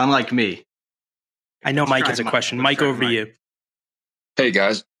questions, unlike me. I know Mike has a question. Mike, over to you. Hey,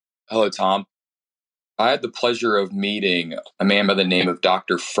 guys. Hello, Tom. I had the pleasure of meeting a man by the name of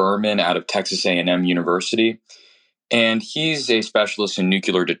Dr. Furman out of Texas A&M University, and he's a specialist in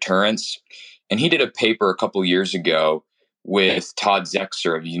nuclear deterrence. And he did a paper a couple years ago with Todd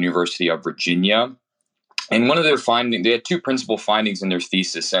Zexer of the University of Virginia. And one of their findings, they had two principal findings in their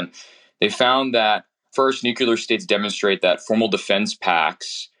thesis. And they found that first, nuclear states demonstrate that formal defense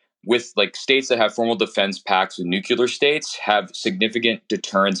pacts with states that have formal defense pacts with nuclear states have significant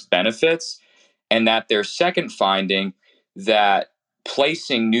deterrence benefits. And that their second finding, that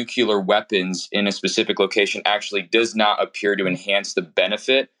placing nuclear weapons in a specific location actually does not appear to enhance the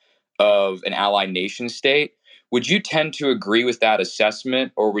benefit of an allied nation state. Would you tend to agree with that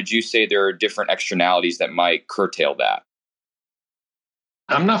assessment, or would you say there are different externalities that might curtail that?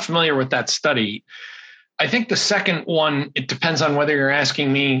 I'm not familiar with that study. I think the second one, it depends on whether you're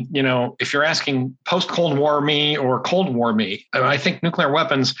asking me, if you're asking post-Cold War me or Cold War me. I think nuclear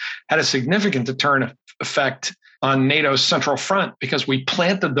weapons had a significant deterrent effect on NATO's Central Front, because we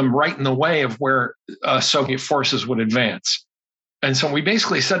planted them right in the way of where Soviet forces would advance. And so we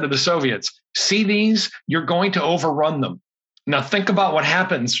basically said to the Soviets, see these, you're going to overrun them. Now think about what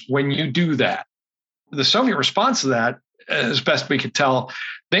happens when you do that. The Soviet response to that, as best we could tell,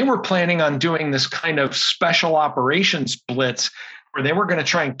 they were planning on doing this kind of special operations blitz where they were going to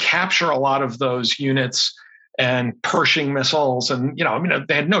try and capture a lot of those units and Pershing missiles. And,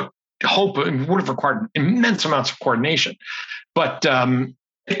 they had no hope. It would have required immense amounts of coordination. But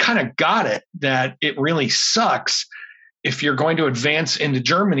they kind of got it that it really sucks if you're going to advance into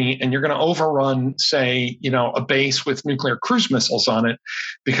Germany and you're going to overrun, say, a base with nuclear cruise missiles on it,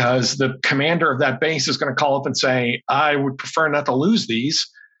 because the commander of that base is going to call up and say, I would prefer not to lose these.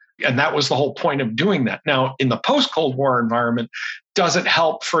 And that was the whole point of doing that. Now, in the post-Cold War environment, does it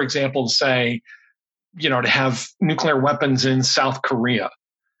help, for example, to say, to have nuclear weapons in South Korea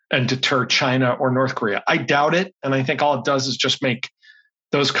and deter China or North Korea? I doubt it. And I think all it does is just make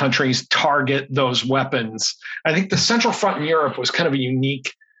those countries target those weapons. I think the Central Front in Europe was kind of a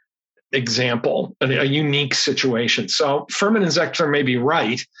unique example, a unique situation. So Furman and Zexer may be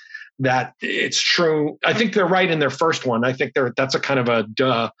right that it's true. I think they're right in their first one. I think that's a kind of a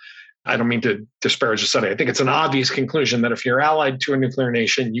duh. I don't mean to disparage the study. I think it's an obvious conclusion that if you're allied to a nuclear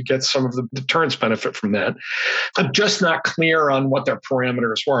nation, you get some of the deterrence benefit from that. I'm just not clear on what their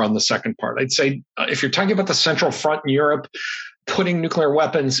parameters were on the second part. I'd say if you're talking about the Central Front in Europe, putting nuclear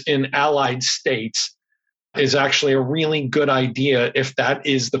weapons in allied states is actually a really good idea if that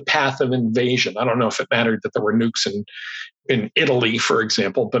is the path of invasion. I don't know if it mattered that there were nukes in Italy, for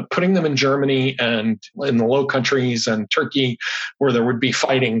example, but putting them in Germany and in the Low Countries and Turkey, where there would be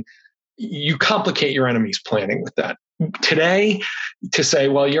fighting, you complicate your enemy's planning with that. Today, to say,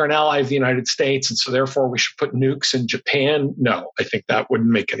 well, you're an ally of the United States, and so therefore we should put nukes in Japan, no, I think that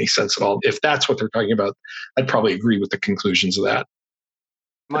wouldn't make any sense at all. If that's what they're talking about, I'd probably agree with the conclusions of that.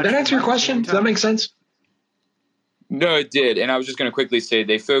 Did that answer your question? Does that make sense? No, it did. And I was just going to quickly say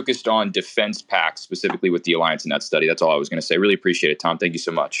they focused on defense pacts, specifically with the alliance in that study. That's all I was going to say. Really appreciate it, Tom. Thank you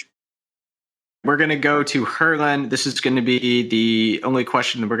so much. We're going to go to Herlin. This is going to be the only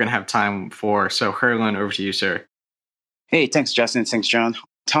question that we're going to have time for. So Herlin, over to you, sir. Hey, thanks, Justin. Thanks, John.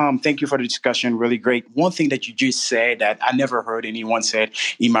 Tom, thank you for the discussion. Really great. One thing that you just said that I never heard anyone said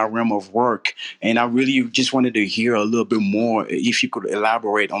in my realm of work, and I really just wanted to hear a little bit more, if you could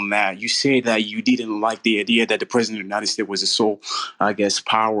elaborate on that. You said that you didn't like the idea that the president of the United States was the sole,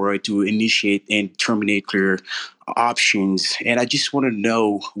 power to initiate and terminate nuclear options. And I just want to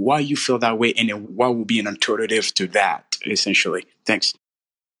know why you feel that way and then what would be an alternative to that, essentially. Thanks.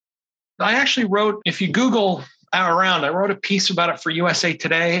 I actually wrote, if you Google around, I wrote a piece about it for USA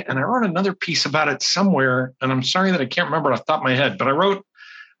Today, and I wrote another piece about it somewhere, and I'm sorry that I can't remember it off the top of my head, but I wrote,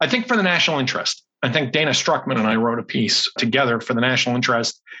 I think for the National Interest. I think Dana Struckman and I wrote a piece together for the National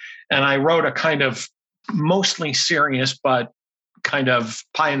Interest, and I wrote a kind of mostly serious but kind of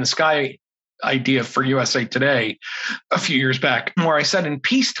pie in the sky idea for USA Today a few years back, where I said in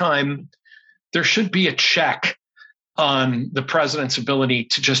peacetime, there should be a check on the president's ability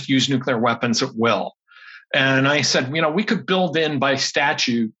to just use nuclear weapons at will. And I said, we could build in by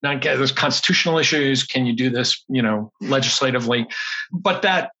statute, not get there's constitutional issues. Can you do this, legislatively? But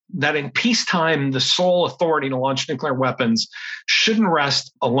that in peacetime, the sole authority to launch nuclear weapons shouldn't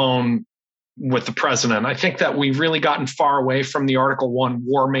rest alone with the president. I think that we've really gotten far away from the Article 1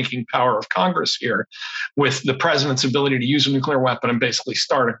 war-making power of Congress here, with the president's ability to use a nuclear weapon and basically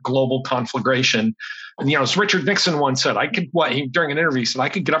start a global conflagration. And, as Richard Nixon once said, during an interview, he said, I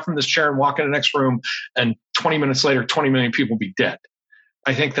could get up from this chair and walk in the next room, and 20 minutes later, 20 million people be dead.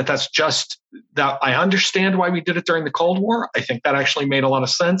 I think that's just that. I understand why we did it during the Cold War. I think that actually made a lot of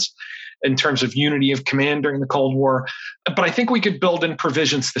sense in terms of unity of command during the Cold War. But I think we could build in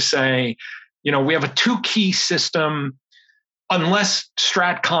provisions to say, we have a two-key system unless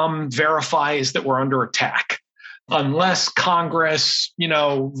Stratcom verifies that we're under attack, unless Congress,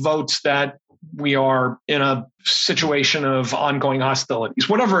 votes that we are in a situation of ongoing hostilities,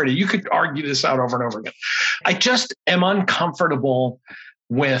 whatever it is. You could argue this out over and over again. I just am uncomfortable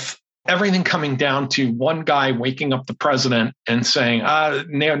with everything coming down to one guy waking up the president and saying,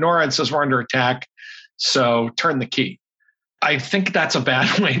 NORAD says we're under attack, so turn the key. I think that's a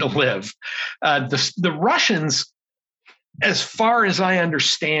bad way to live. The Russians, as far as I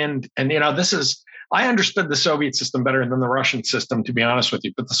understand, and I understood the Soviet system better than the Russian system, to be honest with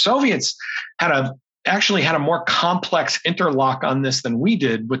you. But the Soviets actually had a more complex interlock on this than we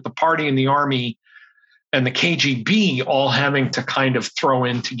did, with the party and the army and the KGB all having to kind of throw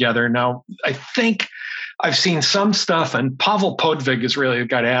in together. Now, I think I've seen some stuff, and Pavel Podvig is really the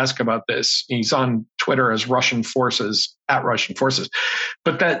guy to ask about this. He's on Twitter as Russian Forces, at Russian Forces.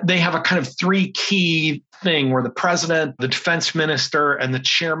 But that they have a kind of three key thing where the president, the defense minister, and the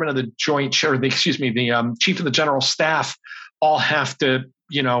chairman of the the chief of the general staff all have to,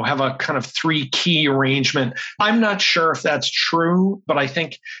 have a kind of three key arrangement. I'm not sure if that's true, but I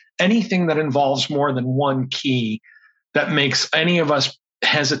think anything that involves more than one key that makes any of us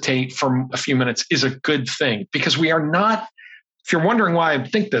hesitate for a few minutes is a good thing, because we are not, if you're wondering why I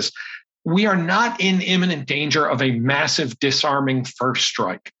think this, we are not in imminent danger of a massive disarming first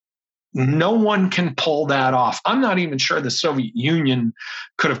strike. No one can pull that off. I'm not even sure the Soviet Union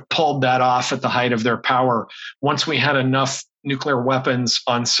could have pulled that off at the height of their power once we had enough nuclear weapons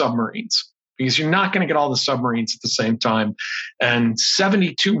on submarines, because you're not going to get all the submarines at the same time. And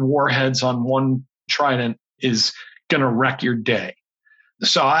 72 warheads on one Trident is going to wreck your day.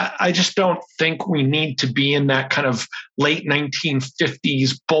 So I just don't think we need to be in that kind of late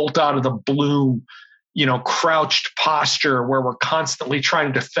 1950s bolt out of the blue, crouched posture where we're constantly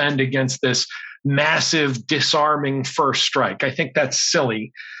trying to defend against this massive disarming first strike. I think that's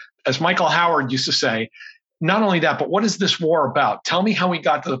silly. As Michael Howard used to say, not only that, but what is this war about? Tell me how we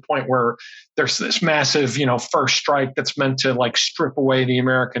got to the point where there's this massive, first strike that's meant to strip away the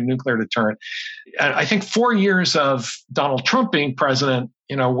American nuclear deterrent. And I think 4 years of Donald Trump being president,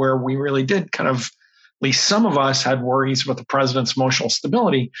 where we really did kind of, at least some of us had worries about the president's emotional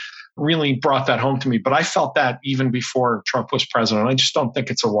stability, really brought that home to me. But I felt that even before Trump was president. I just don't think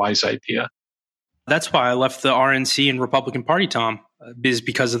it's a wise idea. That's why I left the RNC and Republican Party, Tom. is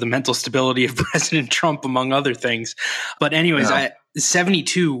because of the mental stability of President Trump, among other things. But anyways,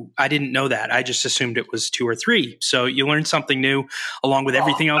 72, I didn't know that. I just assumed it was 2 or 3. So you learned something new along with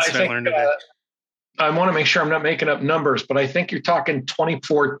everything else I learned today. I want to make sure I'm not making up numbers, but I think you're talking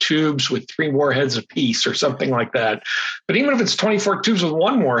 24 tubes with 3 warheads apiece or something like that. But even if it's 24 tubes with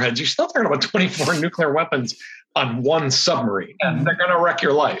 1 warhead, you're still talking about 24 nuclear weapons on 1 submarine. And they're going to wreck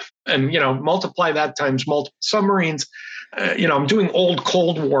your life. And, multiply that times multiple submarines. I'm doing old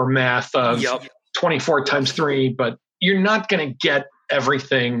Cold War math of 24 times 3, but you're not going to get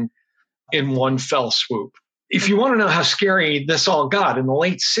everything in one fell swoop. If you want to know how scary this all got in the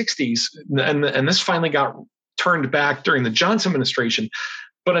late 60s, and this finally got turned back during the Johnson administration,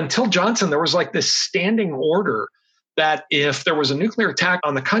 but until Johnson, there was like this standing order that if there was a nuclear attack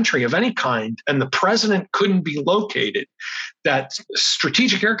on the country of any kind and the president couldn't be located, that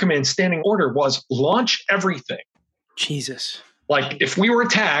Strategic Air Command standing order was launch everything. Jesus. Like if we were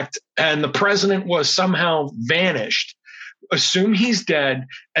attacked and the president was somehow vanished, assume he's dead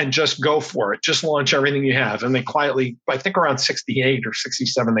and just go for it. Just launch everything you have. And they quietly, I think around 68 or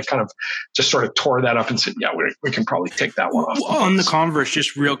 67, they kind of just sort of tore that up and said, yeah, we can probably take that one off. Well, on the converse,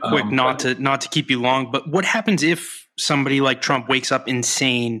 just real quick, not to keep you long, but what happens if somebody like Trump wakes up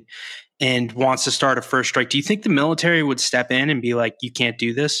insane and wants to start a first strike? Do you think the military would step in and be like, you can't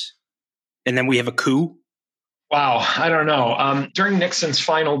do this? And then we have a coup? Wow. I don't know. During Nixon's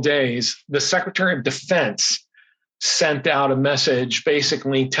final days, the Secretary of Defense sent out a message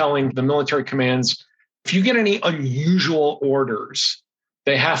basically telling the military commands, if you get any unusual orders,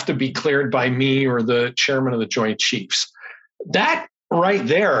 they have to be cleared by me or the chairman of the Joint Chiefs. That right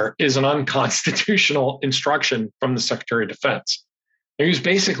there is an unconstitutional instruction from the Secretary of Defense. He was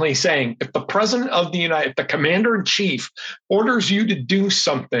basically saying, if the president of the commander in chief orders you to do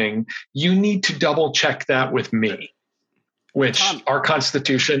something, you need to double check that with me, which our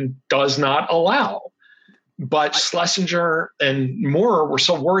Constitution does not allow. But Schlesinger and Moore were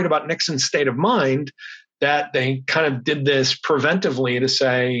so worried about Nixon's state of mind that they kind of did this preventively to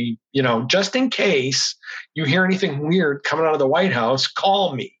say, just in case you hear anything weird coming out of the White House,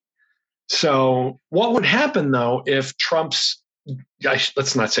 call me. So what would happen, though, if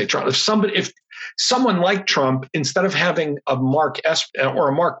let's not say Trump, if someone like Trump, instead of having a Mark S or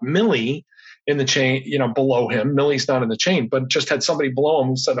a Mark Milley in the chain, below him, Milley's not in the chain, but just had somebody below him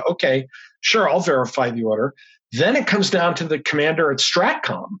who said, okay, sure, I'll verify the order. Then it comes down to the commander at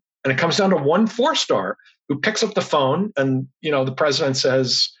Stratcom, and it comes down to one 4-star who picks up the phone, and the president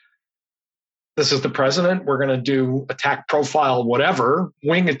says, this is the president. We're going to do attack profile, whatever,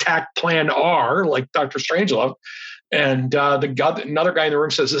 wing attack plan R, like Dr. Strangelove. And another guy in the room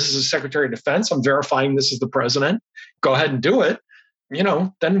says, this is the Secretary of Defense. I'm verifying this is the president. Go ahead and do it.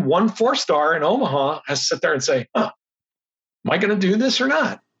 Then one 4-star in Omaha has to sit there and say, am I going to do this or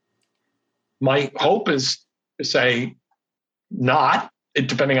not? My hope is to say not,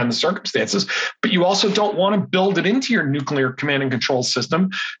 depending on the circumstances, but you also don't want to build it into your nuclear command and control system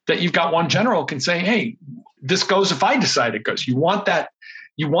that you've got one general can say, hey, this goes if I decide it goes. You want that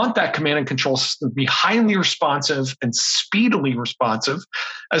command and control system to be highly responsive and speedily responsive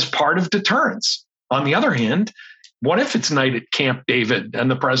as part of deterrence. On the other hand, what if it's night at Camp David and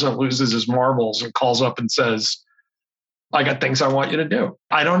the president loses his marbles and calls up and says, I got things I want you to do?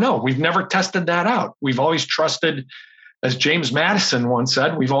 I don't know. We've never tested that out. We've always trusted, as James Madison once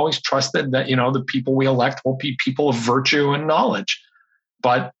said, we've always trusted that, the people we elect will be people of virtue and knowledge.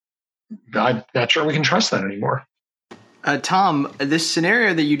 But I'm not sure we can trust that anymore. Tom, this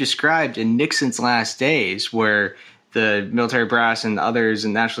scenario that you described in Nixon's last days, where the military brass and others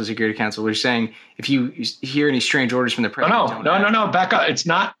and National Security Council were saying, if you hear any strange orders from the president, no, back up. It's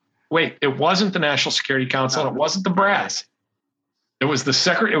not. Wait, it wasn't the National Security Council. It wasn't the brass. It was the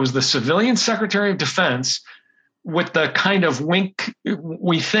civilian Secretary of Defense with the kind of wink,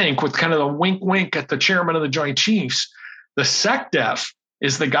 we think, with kind of the wink at the chairman of the Joint Chiefs. The SecDef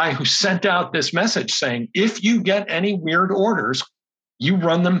is the guy who sent out this message saying, if you get any weird orders, you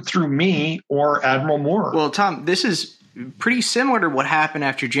run them through me or Admiral Moore. Well, Tom, this is pretty similar to what happened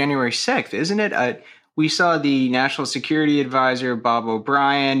after January 6th, isn't it? We saw the National Security Advisor, Bob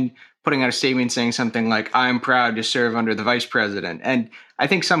O'Brien, putting out a statement saying something like, I'm proud to serve under the vice president. And I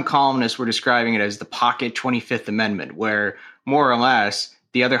think some columnists were describing it as the pocket 25th Amendment, where more or less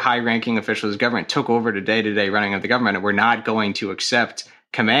the other high-ranking officials of government took over the day-to-day running of the government and were not going to accept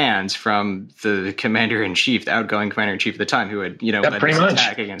commands from the commander-in-chief, the outgoing commander-in-chief at the time, who had, led this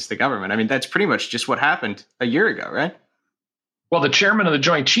attack against the government. I mean, that's pretty much just what happened a year ago, right? Well, the chairman of the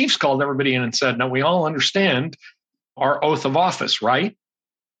Joint Chiefs called everybody in and said, no, we all understand our oath of office, right?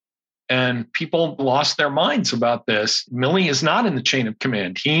 And people lost their minds about this. Milley is not in the chain of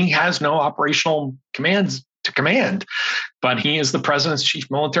command. He has no operational commands to command, but he is the president's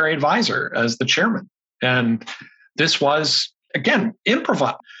chief military advisor as the chairman. And this was, again,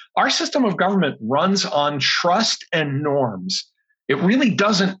 improvised. Our system of government runs on trust and norms. It really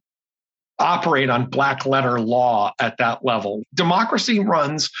doesn't operate on black letter law at that level. Democracy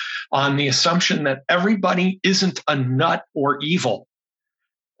runs on the assumption that everybody isn't a nut or evil.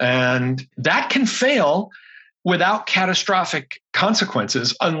 And that can fail without catastrophic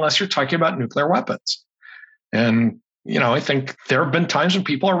consequences unless you're talking about nuclear weapons. And, I think there have been times when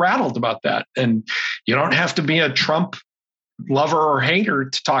people are rattled about that. And you don't have to be a Trump lover or hater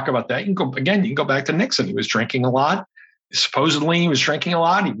to talk about that. You can go back to Nixon. He was drinking a lot. Supposedly he was drinking a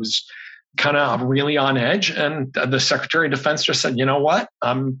lot. He was kind of really on edge. And the Secretary of Defense just said, you know what?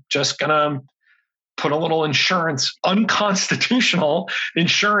 I'm just going to put a little insurance, unconstitutional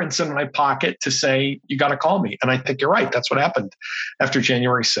insurance in my pocket to say, you got to call me. And I think you're right. That's what happened after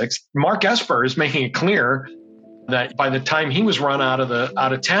January 6th. Mark Esper is making it clear that by the time he was run out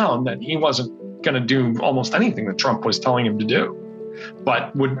of town, that he wasn't going to do almost anything that Trump was telling him to do.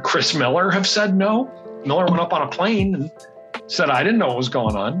 But would Chris Miller have said no? Miller went up on a plane and said, I didn't know what was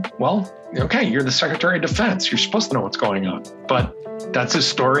going on. Well, okay, you're the Secretary of Defense. You're supposed to know what's going on. But that's his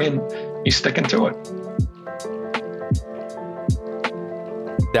story, and he's sticking to it.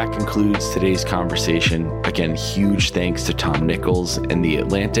 That concludes today's conversation. Again, huge thanks to Tom Nichols and The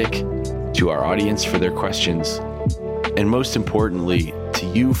Atlantic, to our audience for their questions, and most importantly, to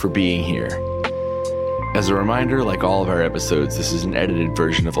you for being here. As a reminder, like all of our episodes, this is an edited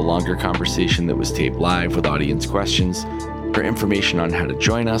version of a longer conversation that was taped live with audience questions. For information on how to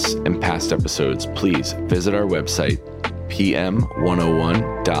join us and past episodes, please visit our website,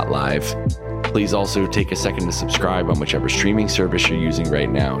 pm101.live. Please also take a second to subscribe on whichever streaming service you're using right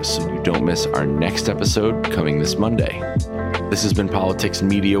now so you don't miss our next episode coming this Monday. This has been Politics and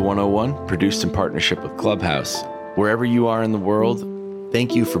Media 101, produced in partnership with Clubhouse. Wherever you are in the world,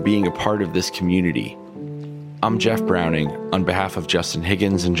 thank you for being a part of this community. I'm Jeff Browning. On behalf of Justin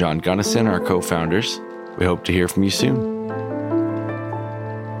Higgins and John Gunnison, our co-founders, we hope to hear from you soon.